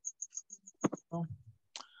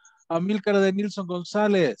 Amílcar de Nilson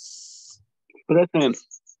González. Present.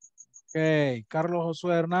 Okay. Carlos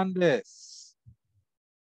Josué Hernández.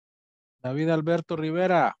 David Alberto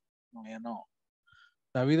Rivera. No, ya no.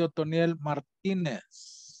 David Otoniel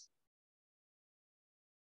Martínez.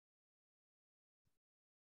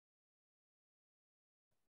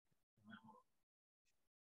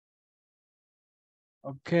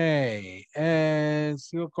 Ok.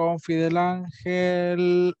 Sigo con Fidel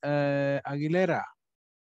Ángel Aguilera.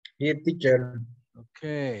 Here, teacher. Ok.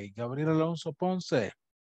 Gabriel Alonso Ponce.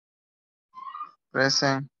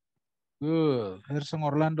 Present. Good. Gerson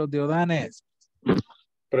Orlando Deodanes.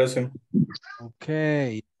 Present. Ok.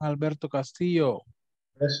 Alberto Castillo.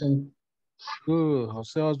 Present. Good.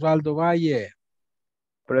 José Osvaldo Valle.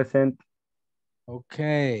 Present. Ok.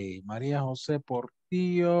 María José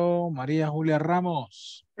Portillo. María Julia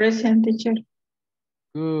Ramos. Present, teacher.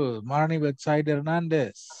 Good. Marnie Betsaide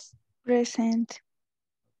Hernández. Present.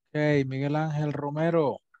 Ok. Miguel Ángel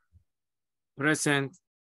Romero. Present.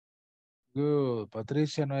 Good.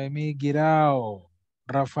 Patricia Noemí Guirao.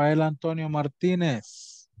 Rafael Antonio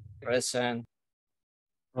Martínez. Present.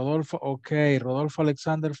 Rodolfo, ok. Rodolfo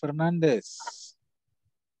Alexander Fernández.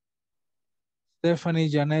 Stephanie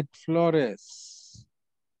Janet Flores.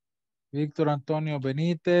 Víctor Antonio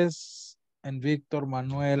Benítez. And Víctor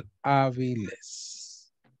Manuel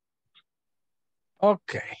Aviles.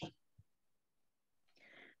 Ok.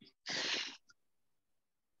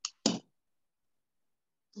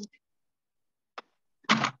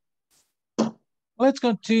 Let's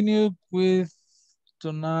continue with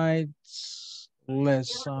tonight's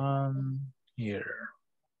lesson here.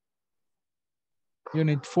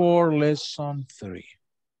 Unit 4, lesson 3.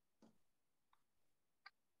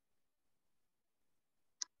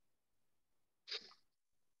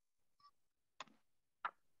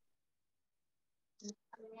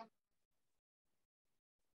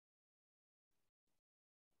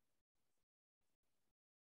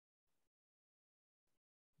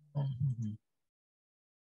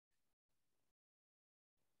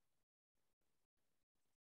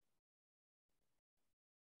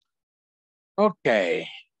 Okay.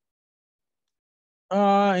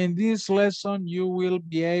 In this lesson, you will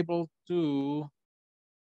be able to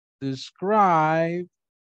describe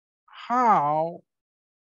how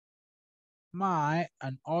my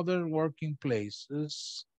and other working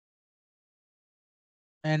places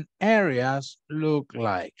and areas look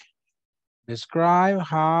like. Describe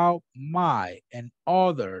how my and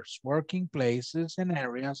others working places and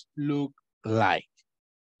areas look like.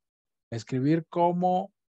 Escribir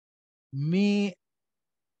cómo mi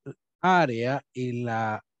área y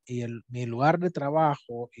mi lugar de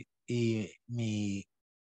trabajo y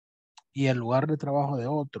el lugar de trabajo de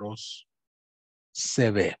otros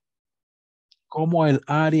se ve. Cómo el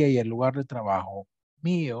área y el lugar de trabajo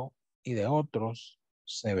mío y de otros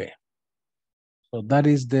se ve. So that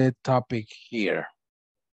is the topic here.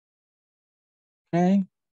 Okay.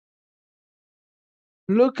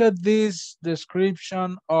 Look at this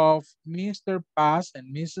description of Mr. Paz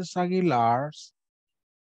and Mrs. Aguilar's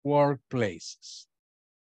workplaces.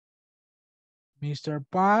 Mr.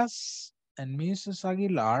 Paz and Mrs.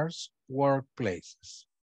 Aguilar's workplaces.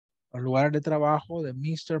 Los lugares de trabajo de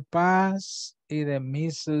Mr. Paz y de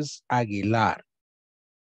Mrs. Aguilar.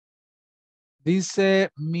 Dice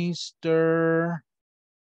Mr.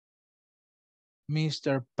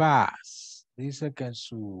 Paz. Dice que en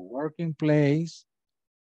su working place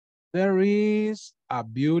there is a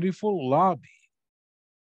beautiful lobby.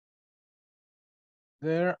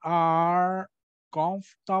 There are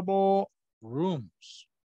comfortable rooms.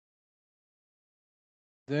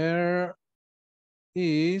 There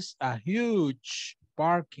is a huge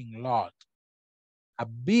parking lot. A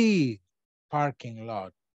big parking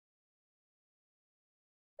lot.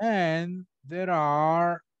 And there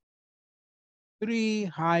are 3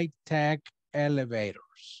 high-tech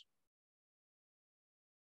elevators.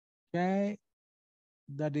 Okay,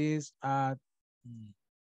 that is at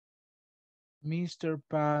Mr.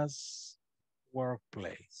 Paz's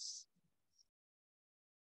workplace.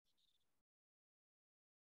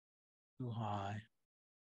 Too high.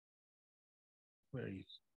 Where is it?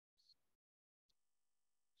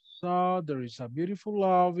 So there is a beautiful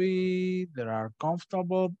lobby. There are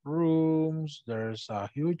comfortable rooms. There's a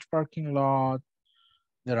huge parking lot.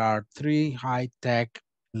 There are 3 high-tech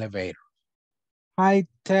elevators.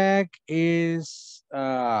 High-tech is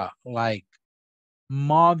like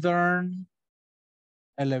modern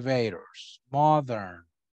elevators, modern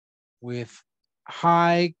with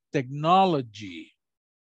high technology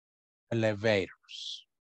elevators.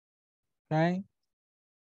 Okay.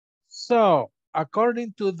 So,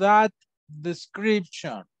 according to that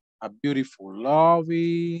description, a beautiful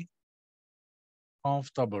lobby,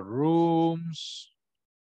 comfortable rooms,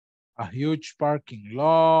 a huge parking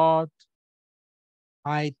lot,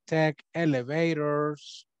 high-tech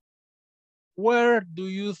elevators. Where do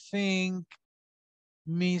you think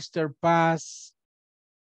Mr. Paz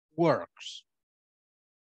works?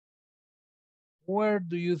 Where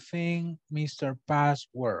do you think Mr. Paz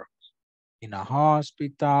works? In a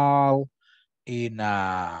hospital, in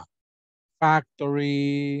a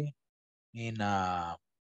factory, in a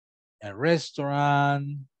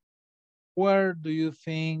restaurant? Where do you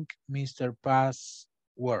think Mr. Paz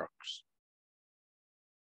works?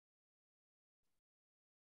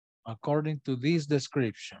 According to this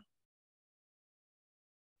description.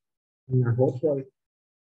 In a hotel.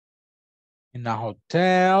 In a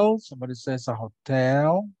hotel. Somebody says a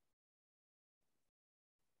hotel.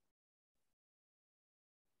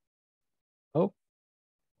 Oh,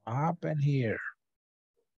 what happened here?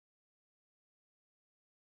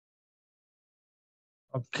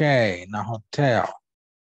 Okay, in a hotel.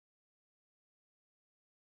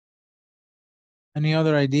 Any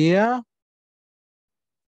other idea?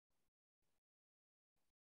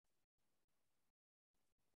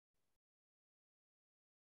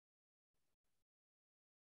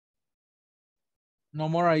 No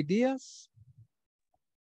more ideas?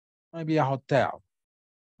 Maybe a hotel.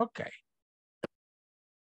 Okay.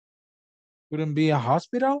 Couldn't be a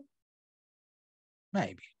hospital?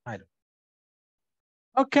 Maybe, I don't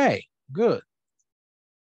know. Okay, good.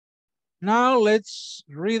 Now let's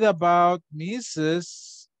read about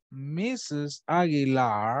Mrs.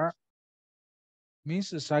 Aguilar's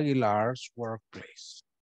workplace.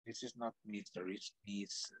 This is not Mr., it's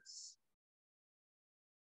Mrs.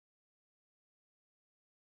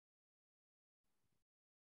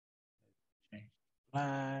 Change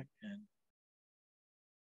black and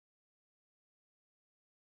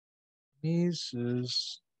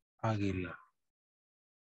Mrs. Aguilar.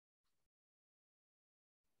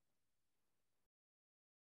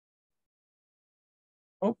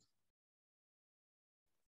 Oh.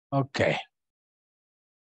 Okay.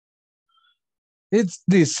 It's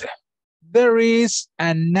this. There is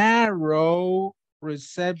a narrow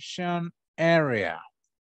reception area.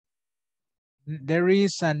 There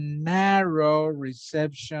is a narrow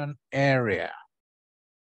reception area.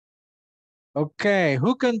 Okay,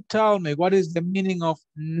 who can tell me what is the meaning of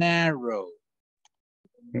narrow?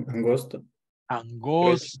 Angosto.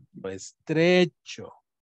 Angosto, estrecho.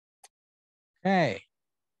 Okay.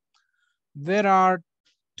 There are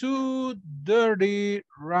two dirty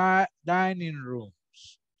dining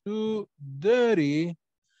rooms. Two dirty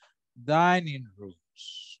dining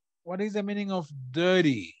rooms. What is the meaning of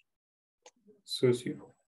dirty?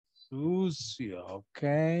 Sucio. Sucio,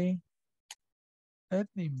 okay. Let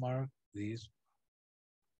me mark this.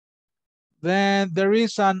 Then there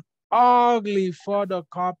is an ugly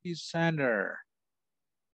photocopy center.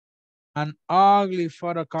 An ugly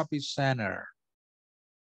photocopy center.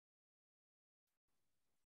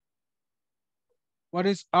 What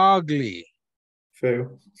is ugly?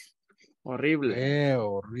 Feo. Horrible.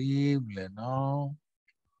 Horrible, no?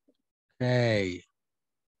 Okay.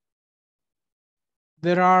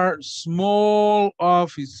 There are small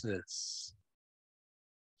offices.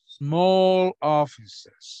 Small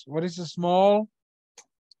offices. What is a small?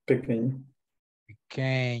 Pequeño.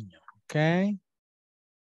 Pequeño, okay?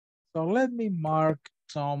 So let me mark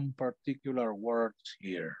some particular words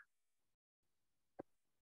here.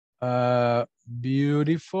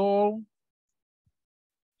 Beautiful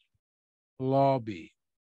lobby.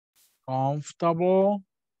 Comfortable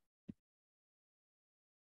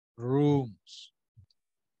rooms.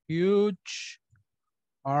 Huge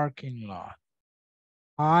parking lot.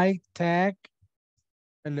 High-tech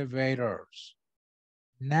elevators.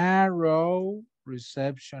 Narrow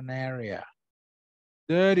reception area.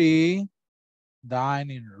 Dirty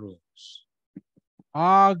dining rooms.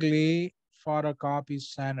 Ugly photocopy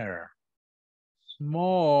center.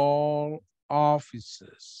 Small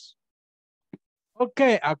offices.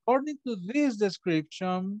 Okay, according to this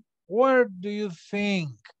description, where do you think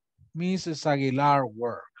Mrs. Aguilar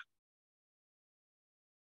worked?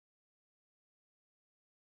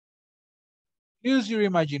 Use your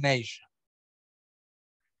imagination.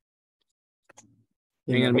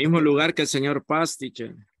 En el mismo lugar que el señor Paz,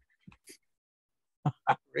 teacher.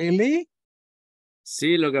 Really?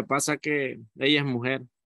 Sí, lo que pasa que ella es mujer.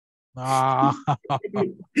 No.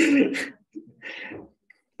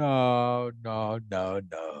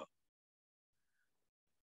 No.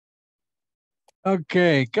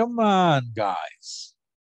 Okay, come on, guys.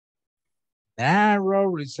 Narrow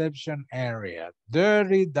reception area,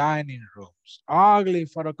 dirty dining rooms, ugly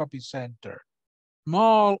photocopy center,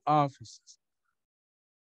 small offices.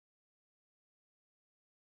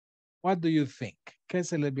 What do you think? ¿Qué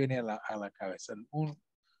se le viene a la cabeza?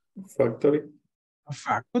 Factory.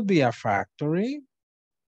 Could be a factory.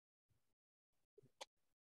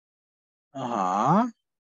 What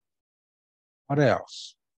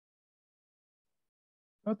else?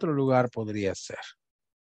 Otro lugar podría ser.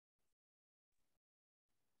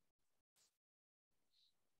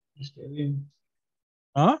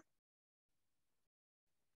 ¿Ah?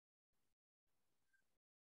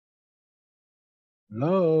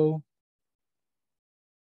 Hello.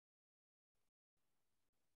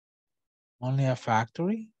 Only a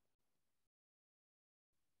factory?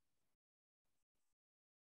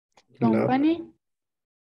 Company.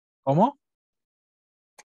 ¿Cómo?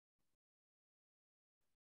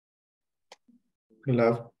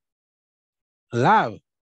 Lab. Lab.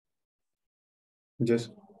 Yes.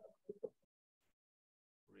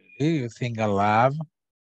 Really? You think a lab?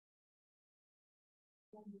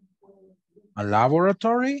 A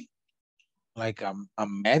laboratory? Like a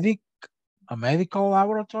medical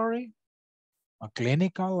laboratory? A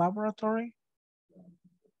clinical laboratory?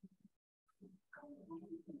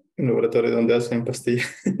 Un laboratorio donde hacen pastillas.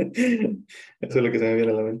 Eso es lo que se me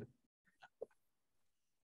viene a la mente.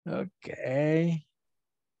 Ok.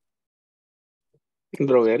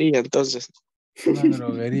 Droguería, entonces. Una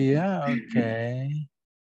droguería, ok.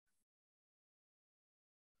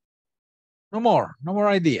 No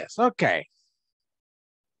more ideas. Okay.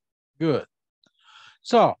 Good.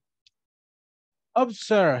 So,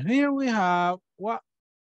 observe, here we have what?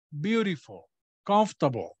 Beautiful,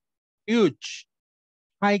 comfortable, huge,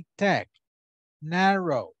 high-tech,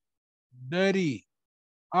 narrow, dirty,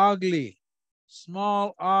 ugly,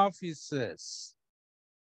 small offices.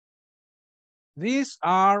 These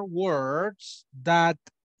are words that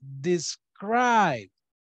describe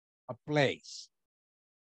a place.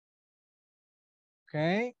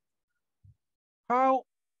 Okay. How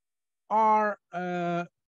are,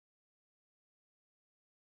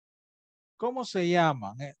 ¿cómo se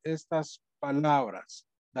llaman estas palabras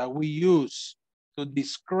that we use to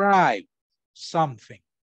describe something?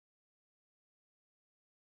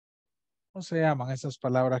 ¿Cómo se llaman esas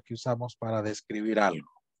palabras que usamos para describir algo?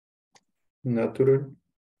 Natural.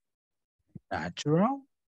 Natural.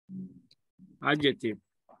 Adjective.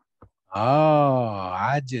 Oh,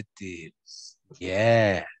 adjectives.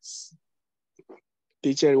 Yes.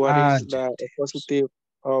 Teacher, what is the Adjectives. positive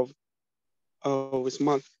of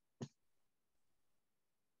small?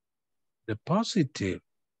 The positive.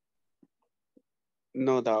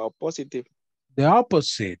 No, the opposite. The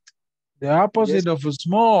opposite. The opposite Yes. of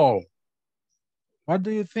small. What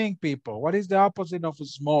do you think, people? What is the opposite of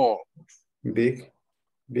small? Big.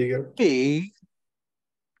 Bigger. Big.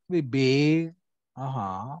 Be big.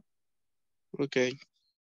 Okay.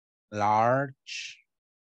 Large.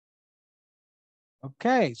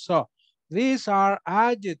 Okay, so these are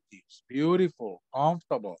adjectives. Beautiful,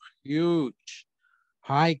 comfortable, huge,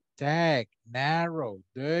 high-tech, narrow,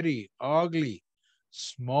 dirty, ugly,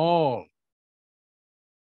 small.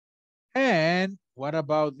 And what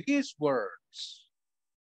about these words?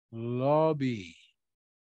 Lobby,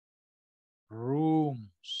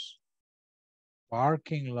 rooms,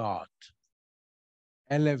 parking lot,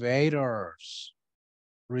 elevators,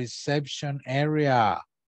 reception area,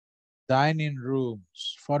 dining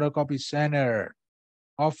rooms, photocopy center,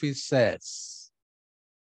 offices.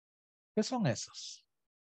 ¿Qué son esos?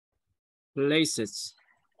 Places.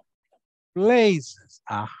 Places.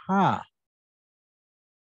 Ajá.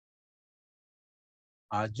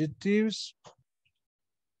 Adjectives.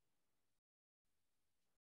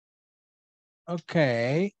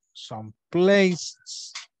 Ok, son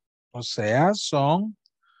places. O sea, son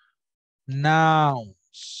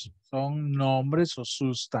nouns. Son nombres o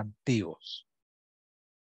sustantivos.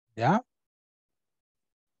 ¿Ya?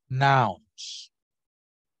 Nouns.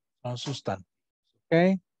 Son sustantivos.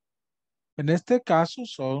 Ok. En este caso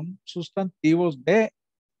son sustantivos de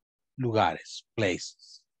lugares,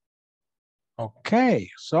 places. Okay,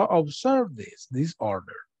 so observe this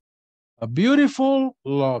order. A beautiful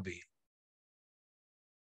lobby.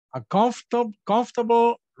 A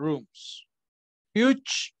comfortable rooms.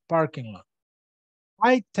 Huge parking lot.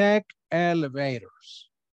 High-tech elevators.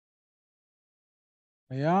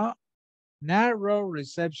 Yeah. Narrow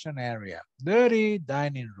reception area. Dirty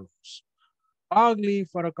dining rooms. Ugly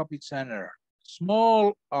photocopy center.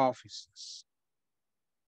 Small offices.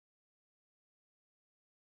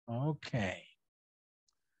 Okay.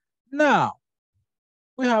 Now,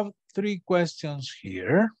 we have 3 questions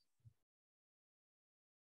here.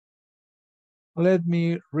 Let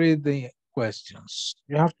me read the questions.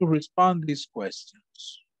 You have to respond these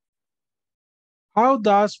questions. How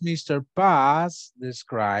does Mr. Paz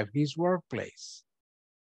describe his workplace?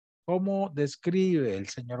 ¿Cómo describe el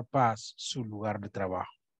señor Paz su lugar de trabajo?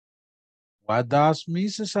 What does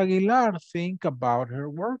Mrs. Aguilar think about her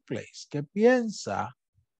workplace? ¿Qué piensa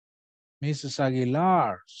Mrs.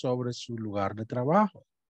 Aguilar sobre su lugar de trabajo?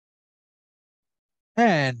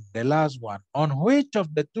 And the last one, on which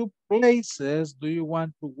of the two places do you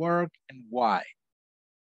want to work and why?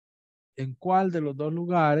 ¿En cuál de los dos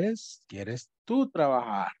lugares quieres tú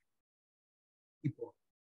trabajar? ¿Y por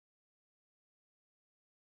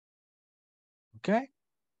qué? Okay?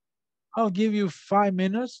 I'll give you 5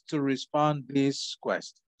 minutes to respond these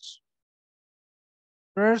questions.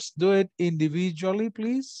 First, do it individually,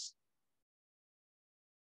 please.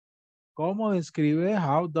 ¿Cómo describe?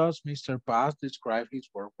 How does Mr. Paz describe his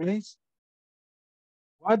workplace?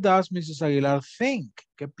 What does Mrs. Aguilar think?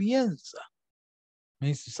 ¿Qué piensa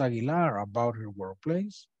Mrs. Aguilar about her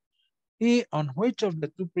workplace? Y on which of the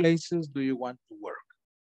two places do you want to work?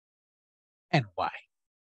 And why?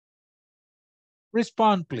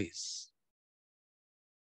 Respond, please.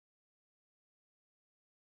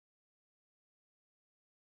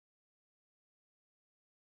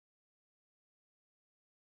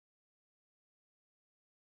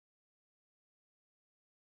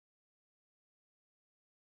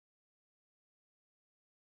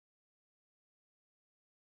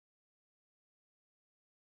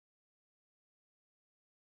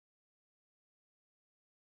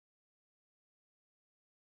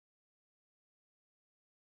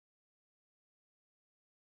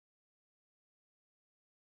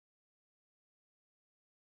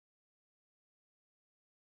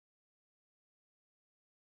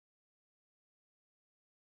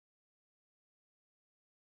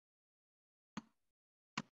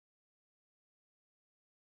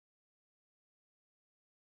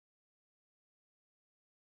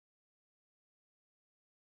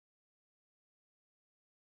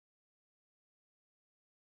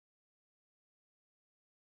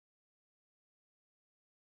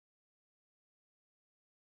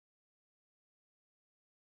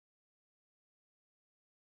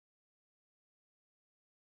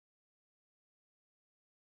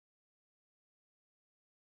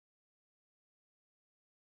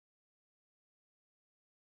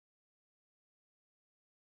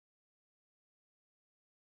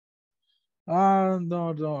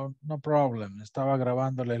 No problem. Estaba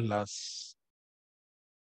grabándoles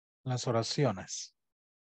las oraciones.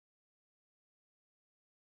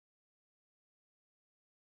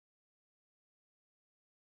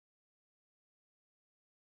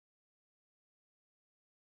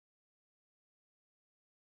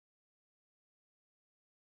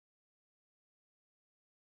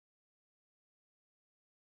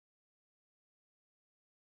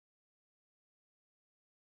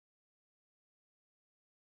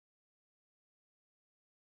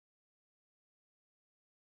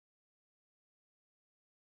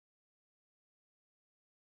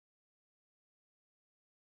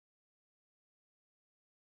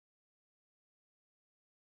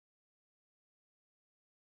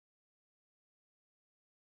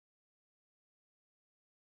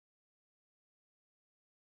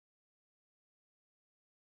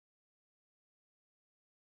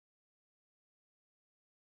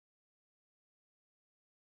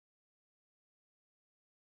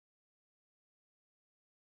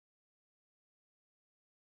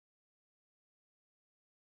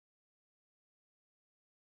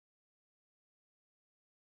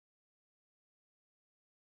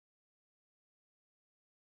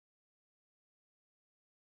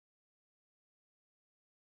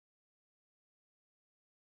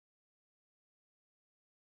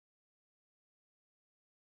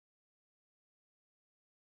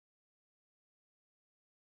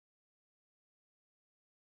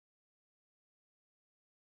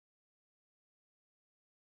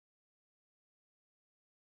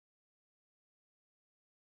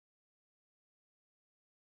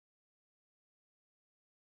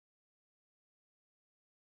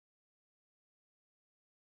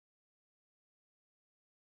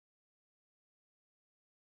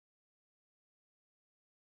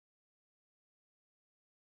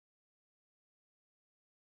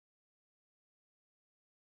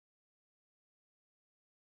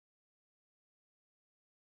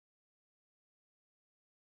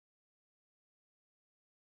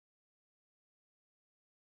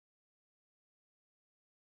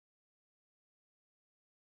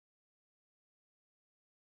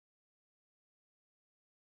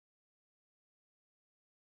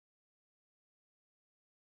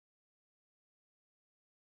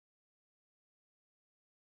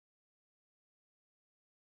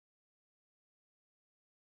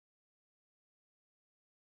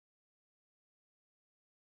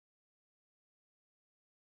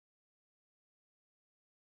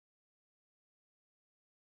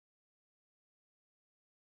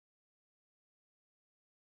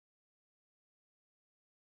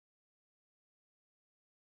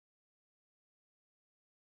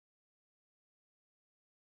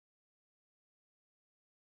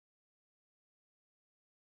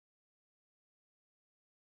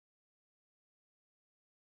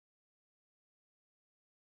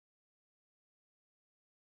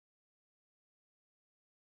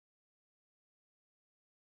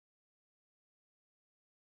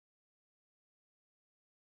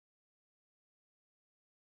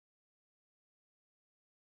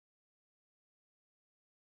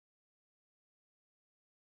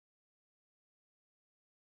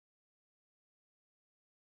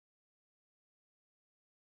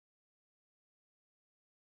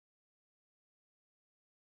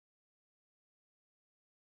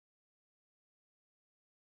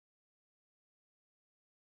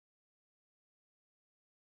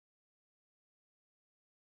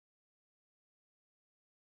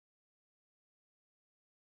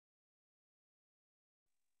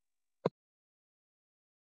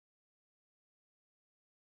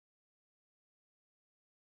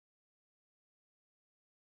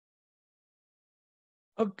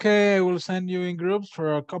 Okay, I will send you in groups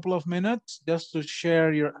for a couple of minutes just to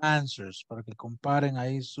share your answers para que comparen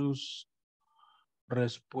ahí sus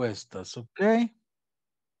respuestas, okay?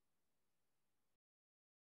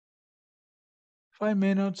 5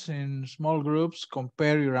 minutes in small groups,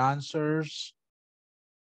 compare your answers.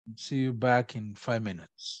 See you back in 5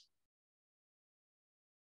 minutes.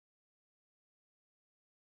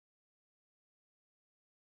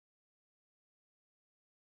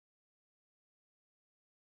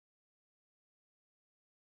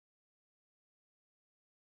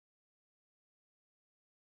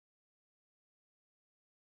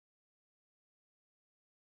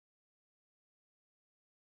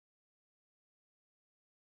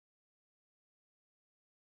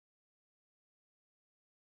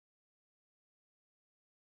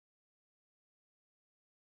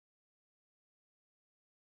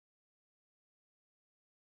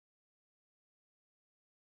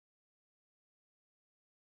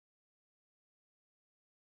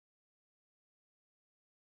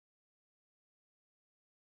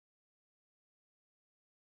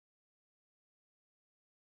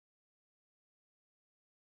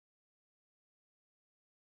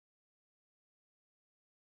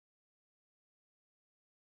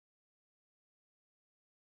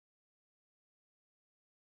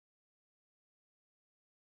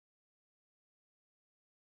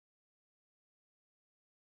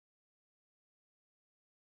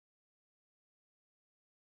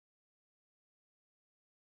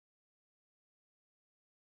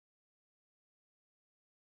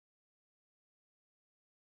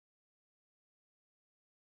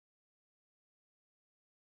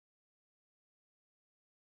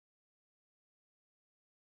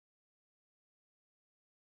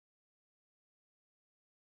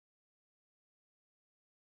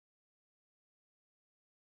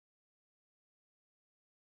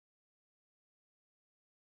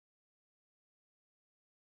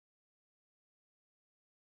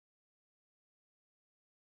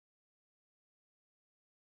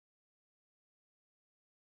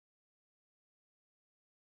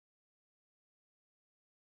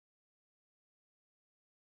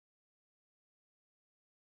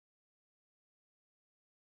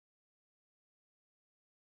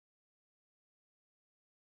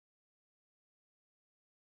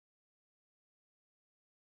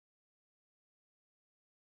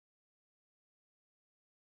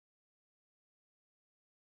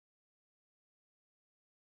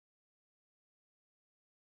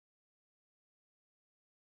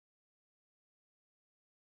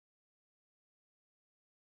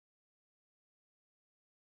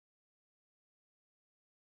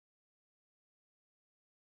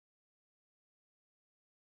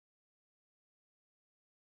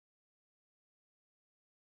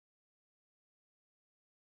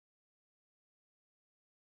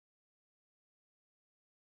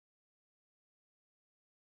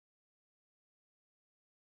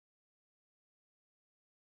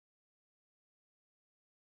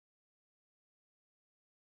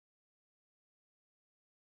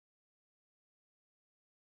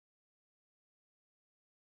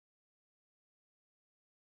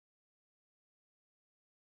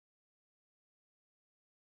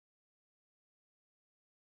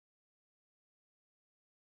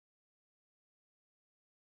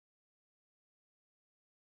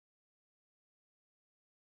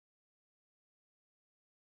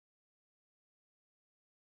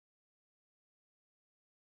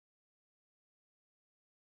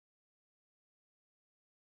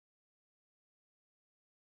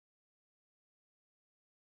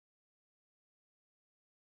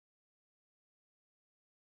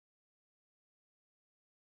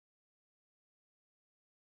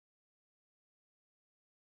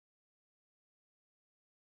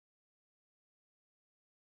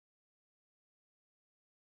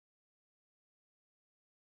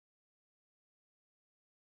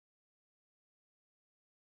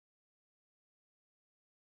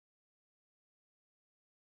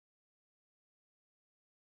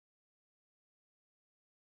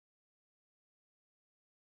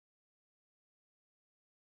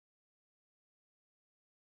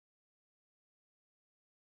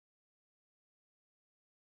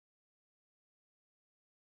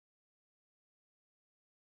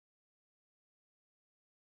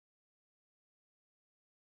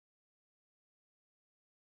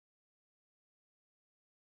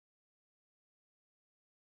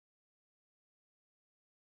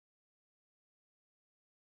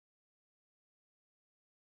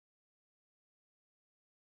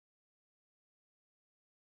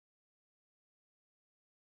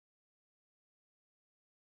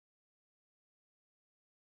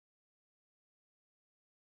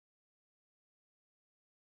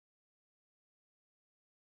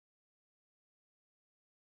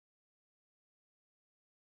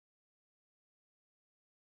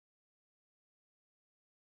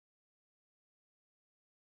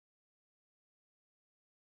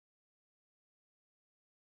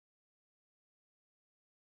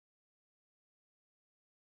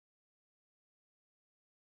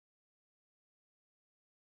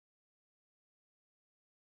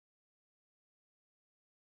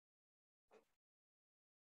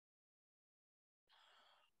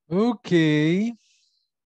 Okay.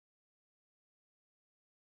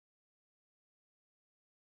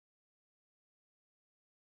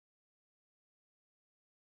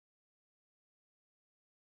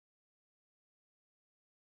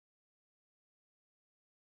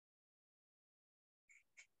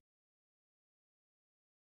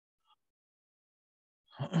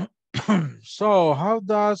 So, how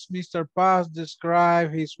does Mr. Paz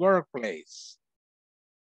describe his workplace?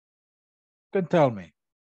 You can tell me.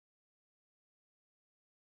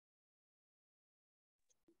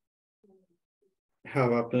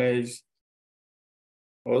 Have a place.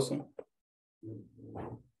 Awesome.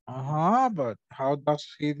 But how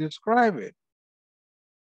does he describe it?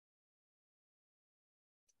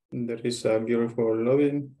 There is a beautiful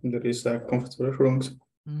lobby. There is a comfortable rooms.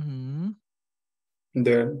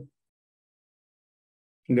 There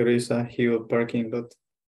is a huge parking lot.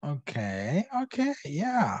 Okay,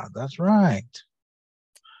 yeah, that's right.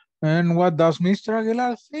 And what does Mr.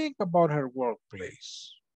 Aguilar think about her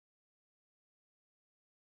workplace?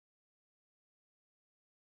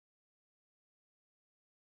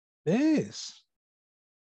 This.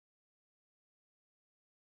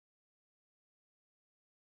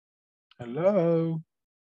 Hello.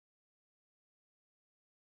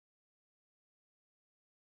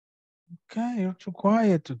 Okay, you're too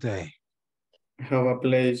quiet today. Have a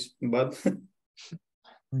place, but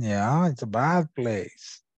Yeah, it's a bad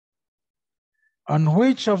place. On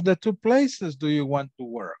which of the two places do you want to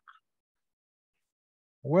work?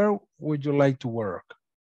 Where would you like to work?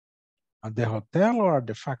 At the hotel or at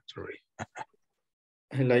the factory?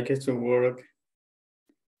 I like it to work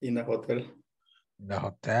in a hotel. The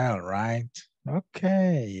hotel, right?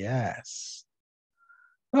 Okay, yes.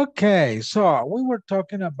 Okay, so we were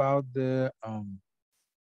talking about the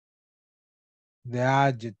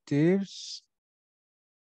adjectives.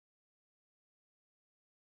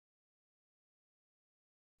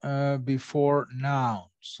 Before nouns.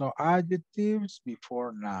 So adjectives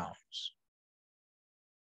before nouns.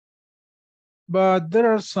 But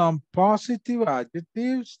there are some positive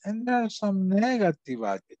adjectives and there are some negative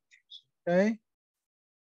adjectives, okay?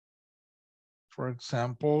 For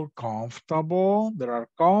example, comfortable. There are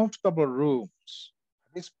comfortable rooms.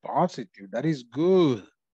 That is positive, that is good.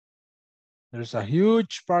 There's a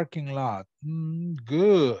huge parking lot,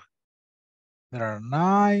 good. There are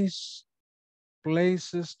nice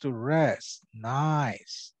places to rest,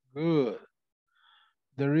 nice, good.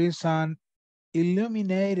 There is an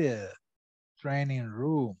illuminated training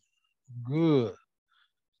room, good.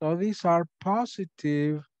 So these are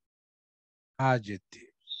positive adjectives.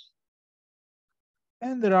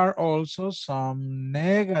 And there are also some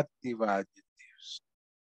negative adjectives.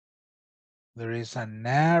 There is a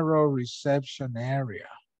narrow reception area.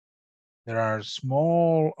 There are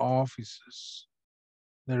small offices.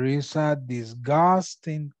 There is a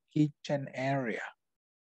disgusting kitchen area.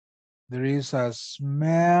 There is a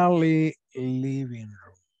smelly living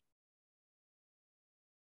room.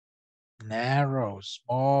 Narrow,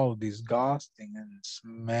 small, disgusting, and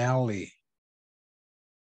smelly.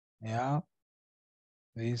 Yeah.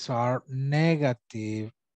 These are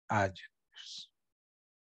negative adjectives.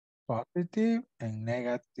 Positive and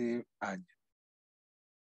negative adjectives.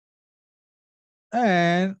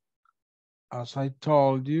 And as I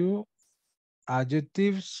told you,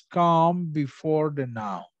 adjectives come before the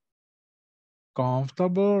noun.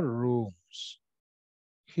 Comfortable rooms.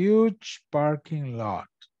 Huge parking lot.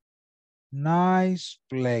 Nice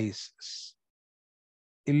places.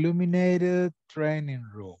 Illuminated training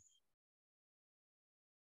room.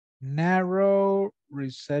 Narrow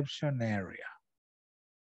reception area.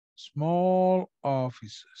 Small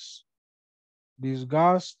offices.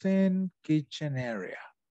 Disgusting kitchen area.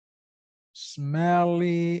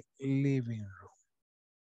 Smelly living room.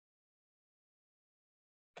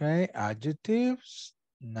 Okay, adjectives,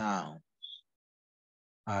 nouns.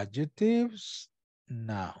 Adjectives,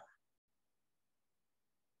 noun.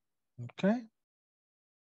 Okay.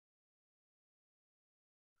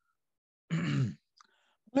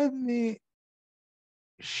 Let me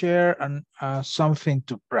share something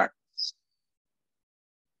to practice.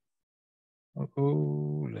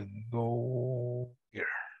 Oh, let me go here.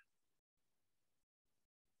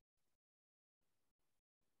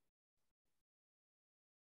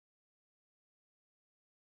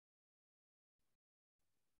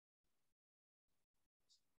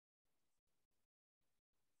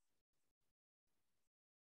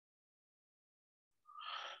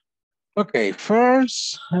 Okay,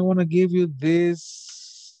 first I want to give you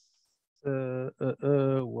this.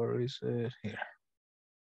 Where is it? Here.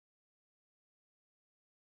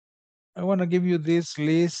 I want to give you this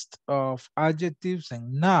list of adjectives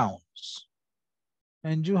and nouns.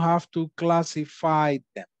 And you have to classify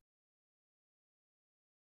them.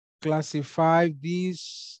 Classify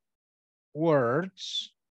these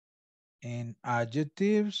words in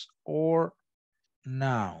adjectives or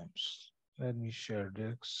nouns. Let me share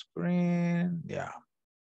the screen. Yeah.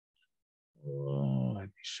 Let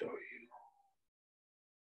me show you.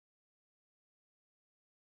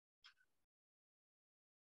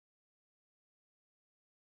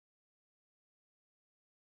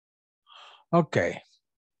 Okay.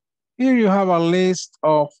 Here you have a list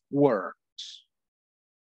of words.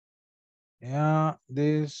 Yeah,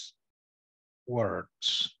 these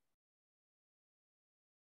words.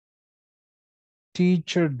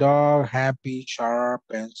 Teacher, dog, happy, sharp,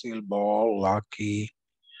 pencil, ball, lucky,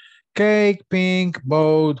 cake, pink,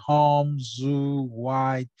 boat, home, zoo,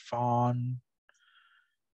 white, fun,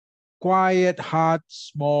 quiet, hot,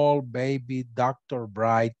 small, baby, doctor,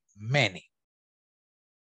 bright, many.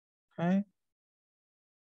 Okay.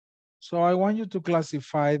 So I want you to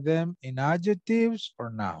classify them in adjectives or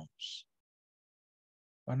nouns.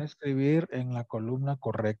 Van a escribir en la columna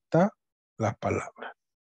correcta las palabras.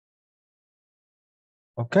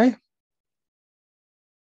 Okay.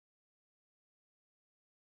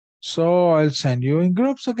 So I'll send you in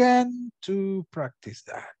groups again to practice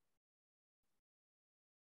that.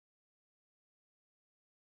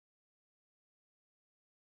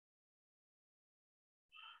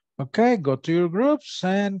 Okay, go to your groups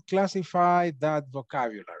and classify that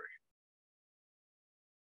vocabulary.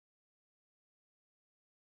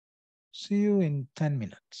 See you in 10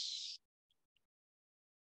 minutes.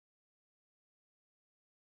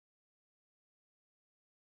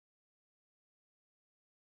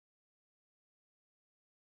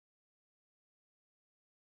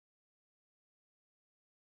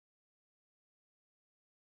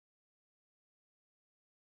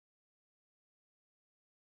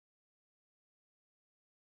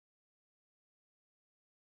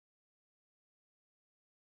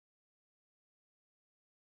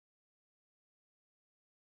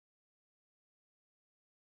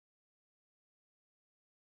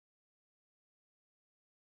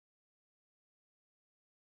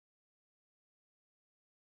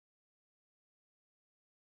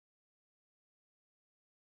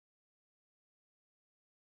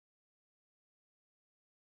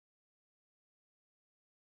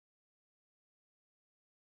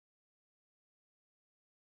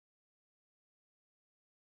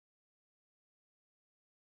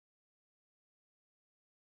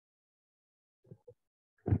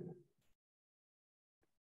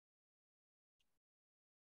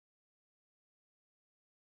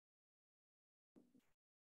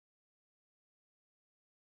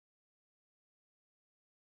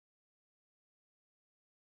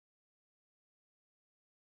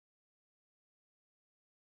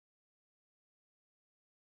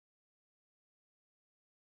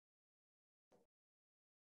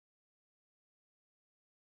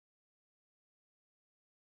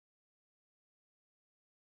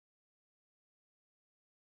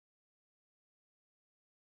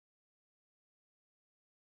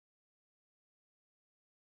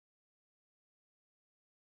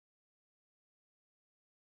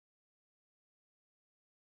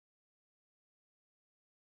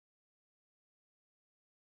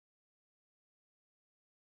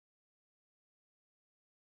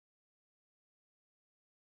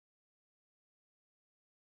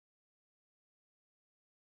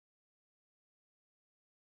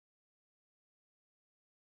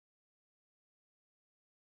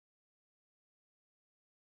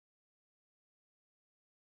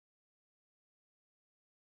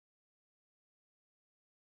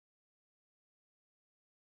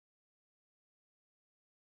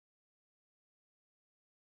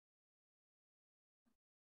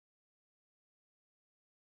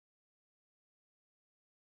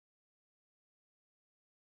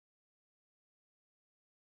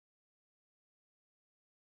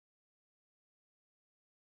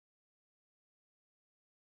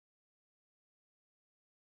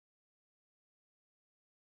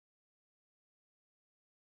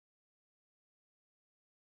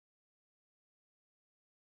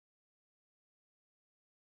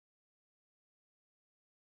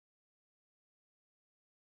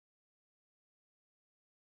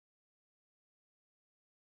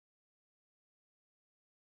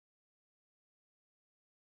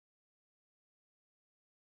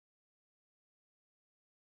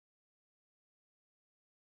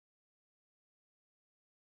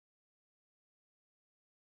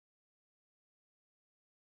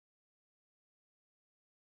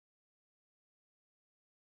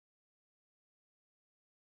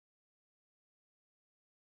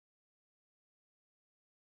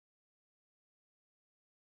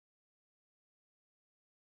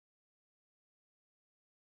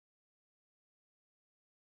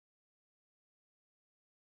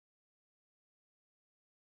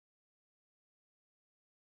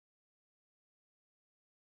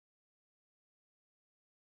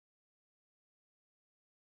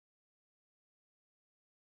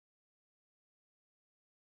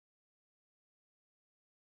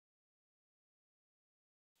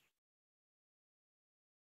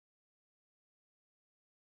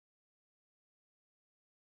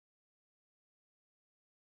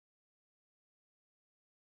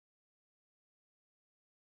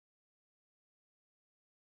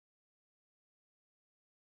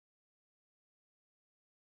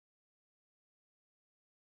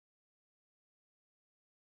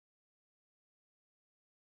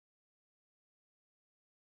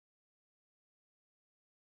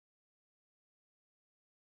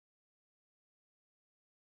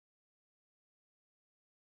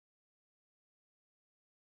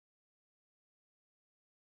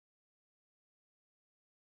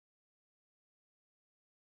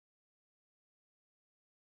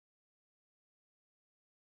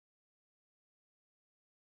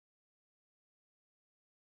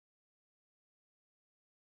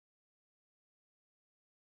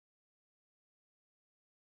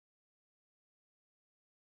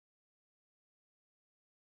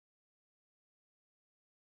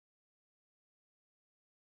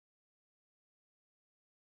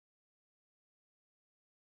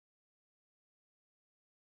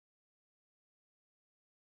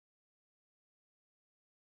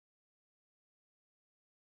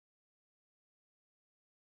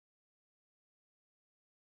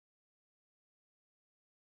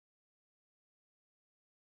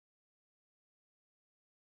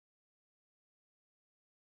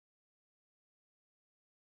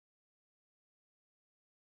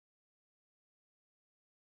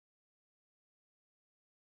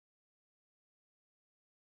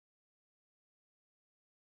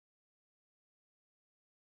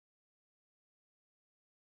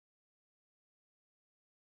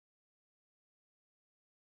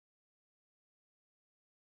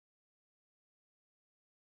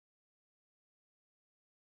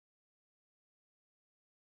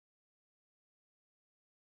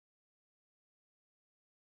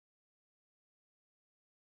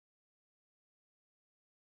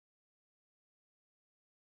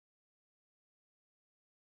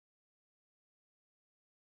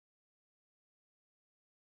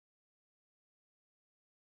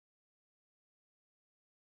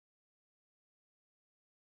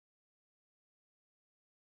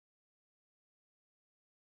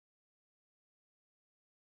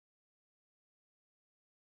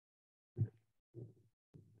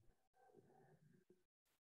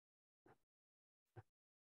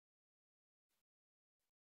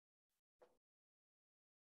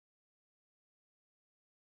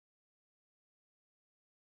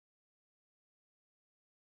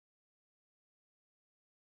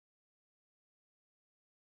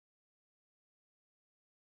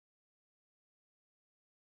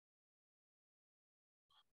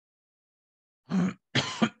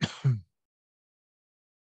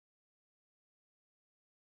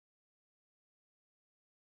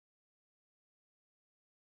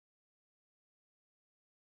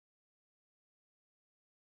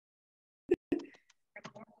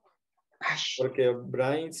 Porque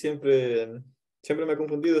brain siempre me ha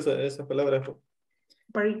confundido esa palabra.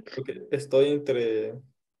 Porque estoy entre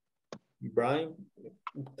brain,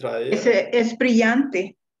 traer. Es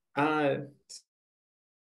brillante. Ah,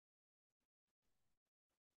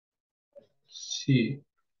 Sí,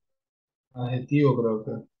 adjetivo creo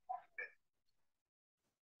que.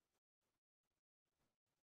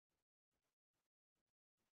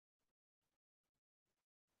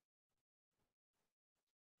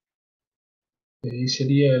 Ahí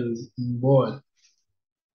sería el board.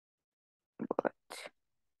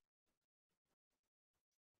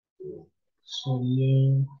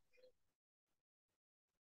 Sería...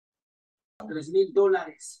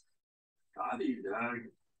 $3,000. Calidad.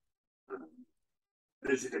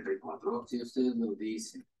 El 74, si ustedes lo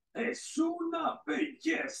dicen. Es una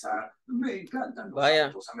belleza. Me encantan los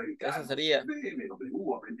autos americanos. Esa sería.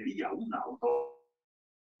 BMW aprendería un auto.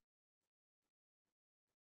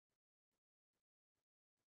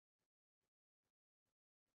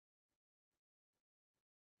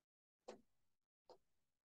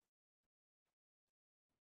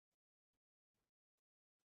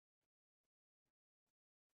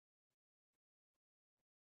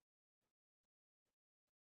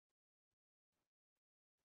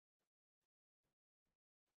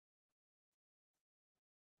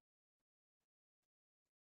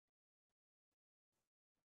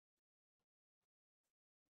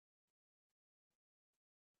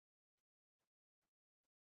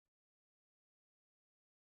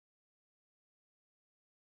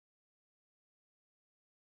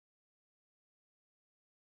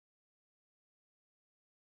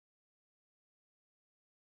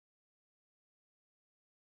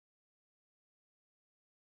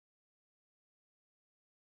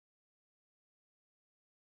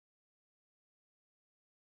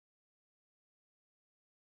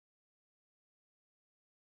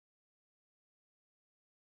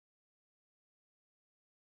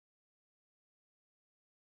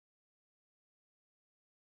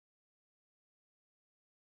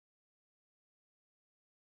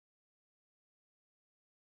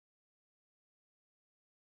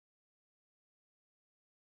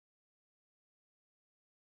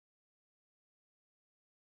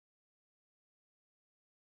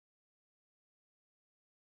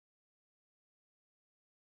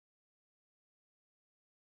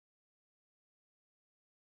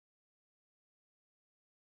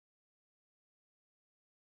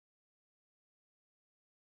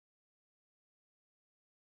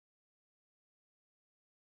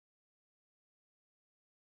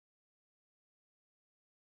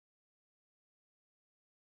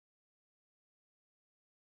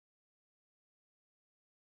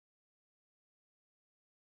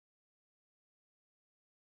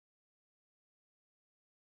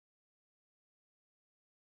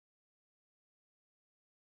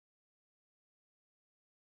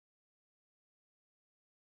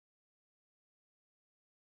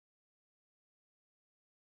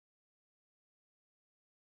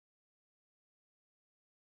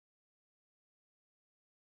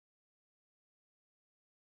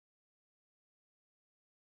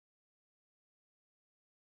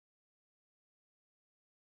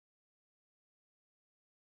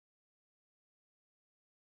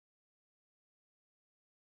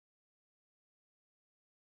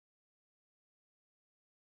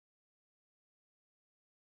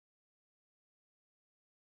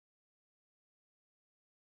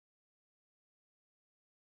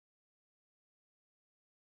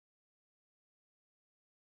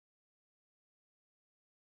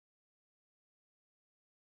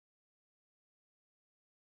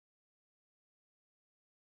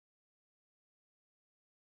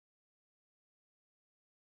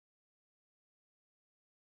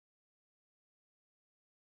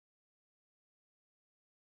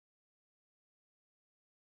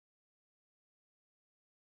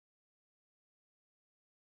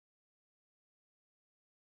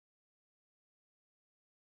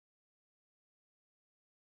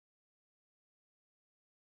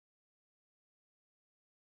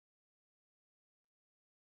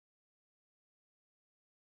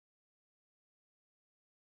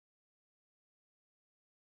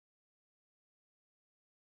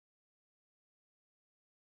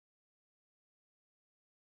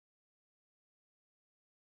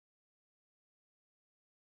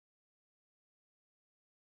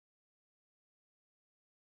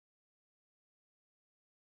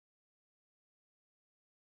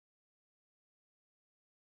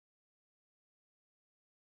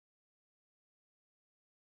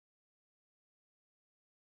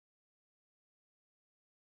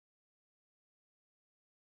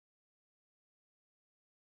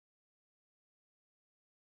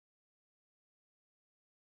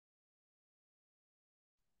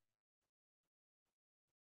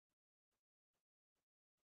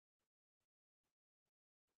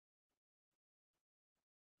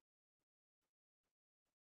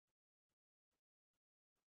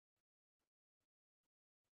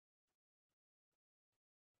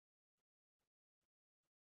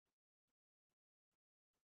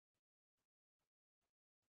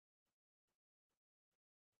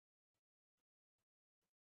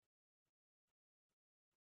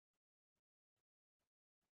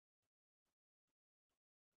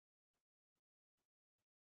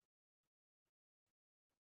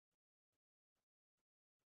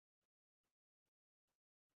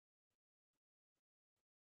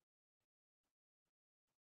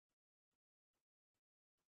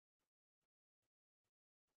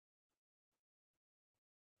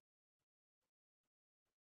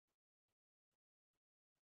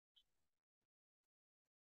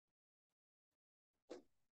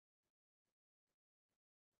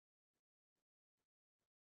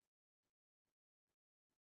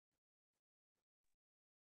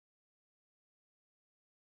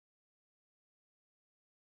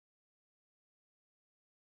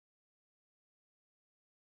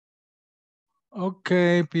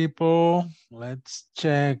 Okay, people, let's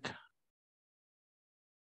check.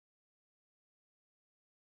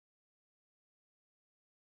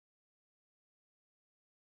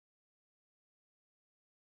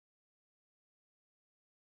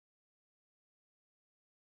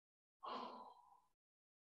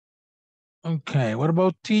 Okay, what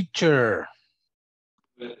about teacher?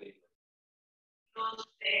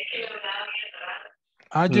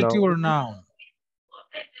 Adjective or noun?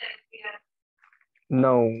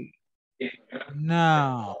 No.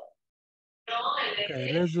 Now.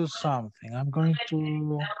 Okay, let's do something. I'm going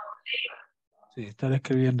to... Sí, estar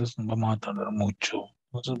escribiendo, no vamos a tardar mucho.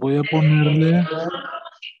 Entonces voy a ponerle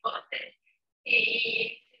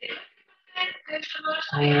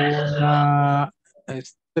una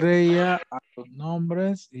estrella a los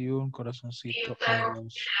nombres y un corazoncito a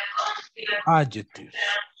los adjectives.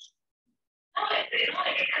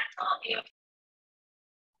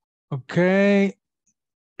 Okay.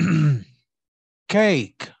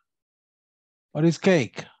 Cake. What is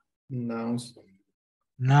cake? Nouns.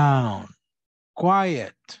 Noun.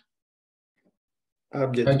 Quiet.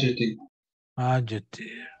 Adjective.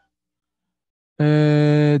 Adjective.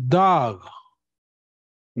 Dog.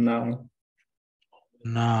 Noun.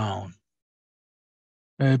 Noun.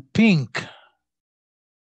 Pink.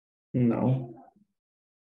 No.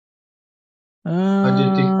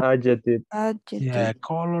 Adjective. Yeah,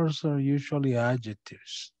 colors are usually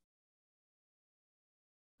adjectives.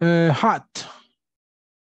 Hot.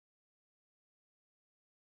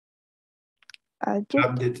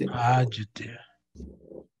 Adjective. Adjective.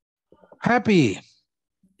 Happy.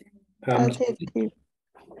 Adjective.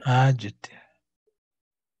 Adjective.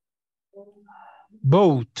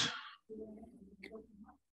 Boat.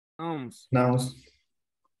 Nouns. Nouns.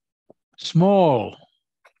 Small.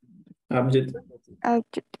 Adjective.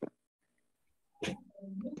 Adjective.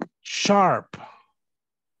 Sharp.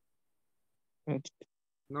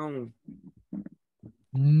 Noun.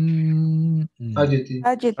 Adjective.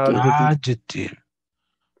 Adjective. Adjective.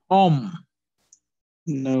 Home.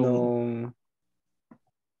 No.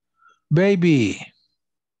 Baby.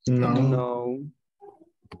 No. No.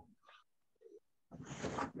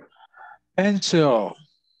 Pencil.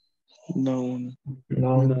 No.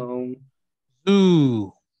 No. No.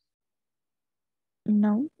 Zoo.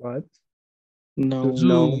 No. What? No.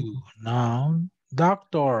 Zoo. Noun.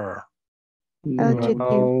 Doctor. Adjective.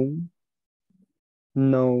 No.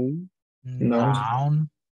 No. Noun.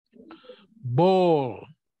 Ball.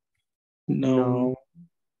 No.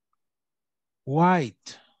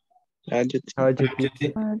 White. Adjective.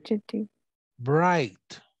 Adjective.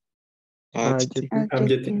 Bright. Adjective.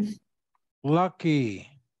 Adjective. Lucky.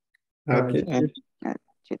 Adjective.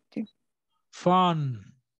 Adjective.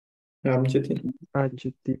 Fun. Adjective.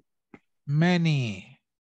 Adjective. Many.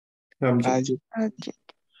 Adjective. Adjective.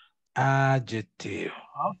 Adjective.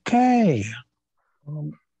 Okay.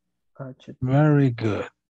 Adjective. Very good.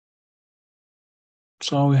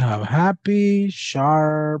 So we have happy,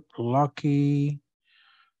 sharp, lucky,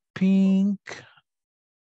 pink,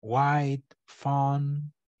 white,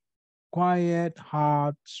 fun, quiet,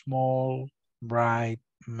 hot, small, bright,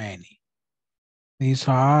 many. These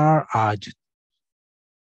are adjectives.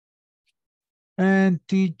 And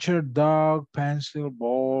teacher, dog, pencil,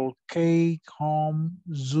 ball, cake, home,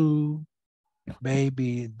 zoo,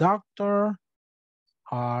 baby, doctor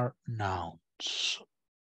are nouns.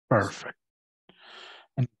 Perfect.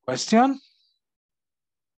 Any question?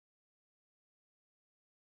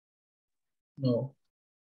 No.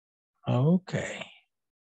 Okay.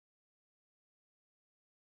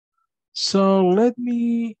 So let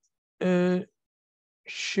me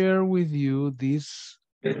share with you this.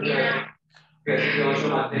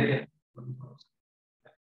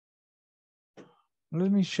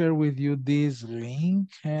 Let me share with you this link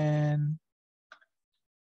and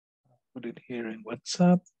put it here in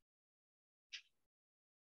WhatsApp.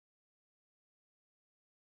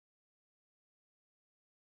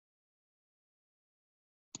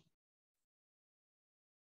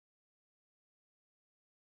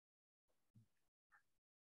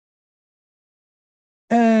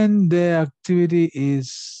 And the activity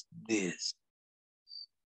is this.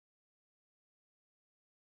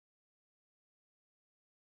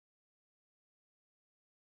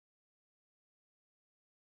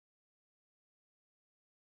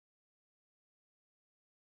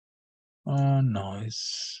 Oh, no,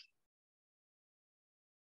 it's...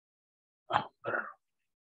 Oh, better.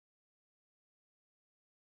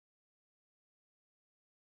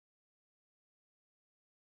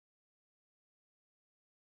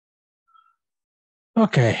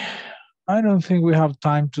 Okay. I don't think we have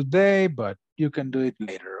time today, but you can do it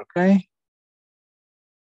later, okay?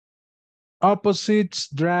 Opposites,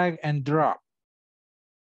 drag and drop.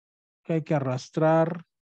 Que hay que arrastrar,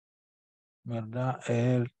 ¿verdad?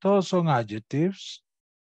 Todos son adjectives,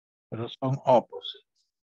 pero son opposites.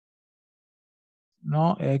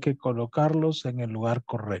 No, hay que colocarlos en el lugar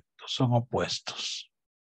correcto. Son opuestos.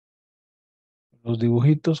 Los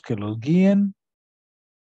dibujitos que los guíen.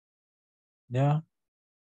 Ya.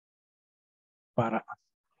 Para.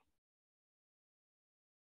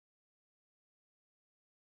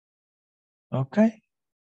 Ok.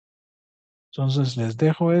 Entonces les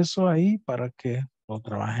dejo eso ahí para que lo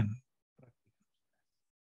trabajen.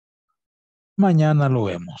 Mañana lo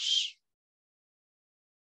vemos.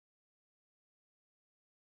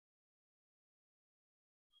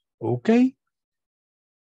 Okay.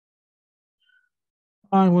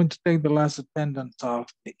 I'm going to take the last attendance of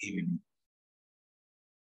the evening.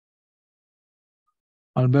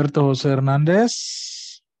 Alberto José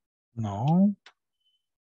Hernández. No.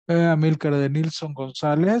 Amílcar de Nilsson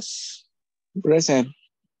González. Present.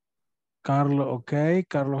 Carlos, ok.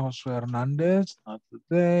 Carlos Josué Hernández. Not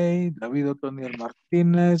today. David Otoniel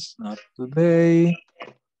Martínez. Not today.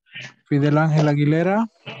 Fidel Ángel Aguilera.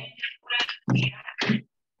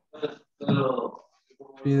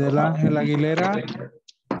 Fidel Ángel Aguilera.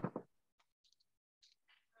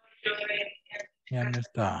 Ya no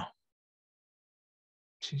está.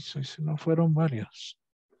 Sí, no fueron varios.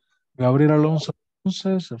 Gabriel Alonso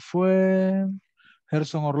se fue.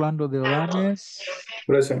 Gerson Orlando de Odanes.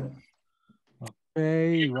 Present. Ok.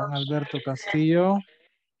 Iván Alberto Castillo.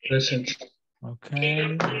 Present. Ok.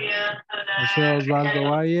 José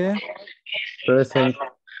Osvaldo Valle. Present.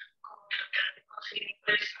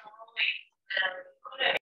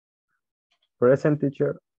 Present,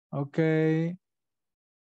 teacher. Ok.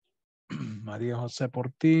 María José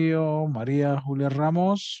Portillo. María Julia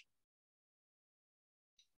Ramos.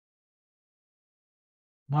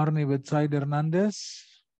 Marnie Betsaide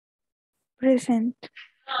Hernández. Present.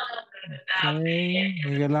 Ok.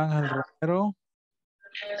 Miguel Ángel Romero.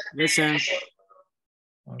 Present.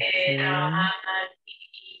 Ok.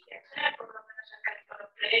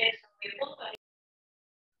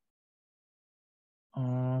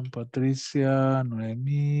 Patricia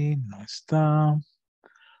Noemí no está.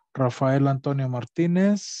 Rafael Antonio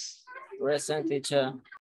Martínez. Present, teacher.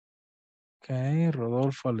 Ok.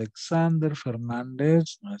 Rodolfo Alexander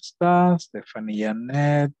Fernández no está. Stephanie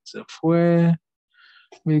Janet se fue.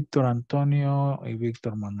 Víctor Antonio y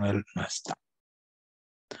Víctor Manuel no está.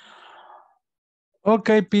 Ok,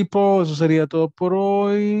 people, eso sería todo por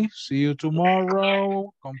hoy. See you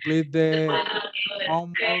tomorrow. Complete the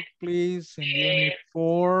homework, please, in Unit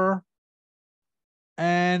 4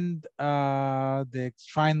 and the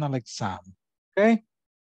final exam. Okay?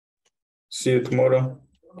 See you tomorrow.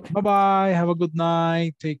 Bye-bye. Have a good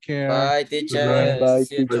night. Take care. Bye, teacher. Bye,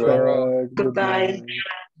 See you teacher. tomorrow. Goodbye.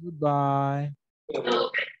 Goodbye.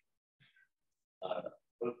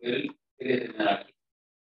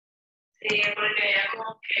 Sí, porque ya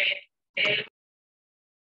como que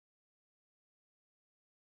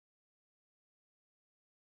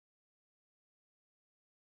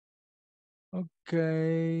Ok.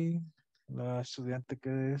 La estudiante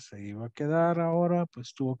que se iba a quedar ahora,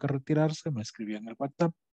 pues tuvo que retirarse. Me escribió en el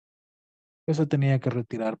WhatsApp que se tenía que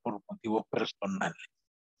retirar por motivos personales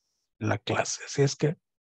la clase. Así es que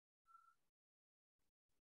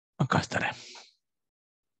acá estaré.